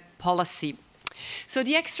democracy policy. So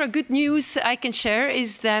the extra good news I can share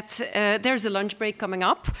is that there's a lunch break coming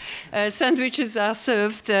up. Sandwiches are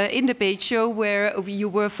served in the Bait Show where you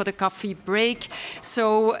were for the coffee break.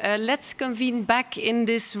 So let's convene back in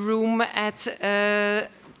this room at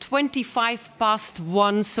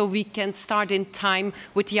 1:25 so we can start in time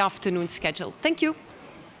with the afternoon schedule. Thank you.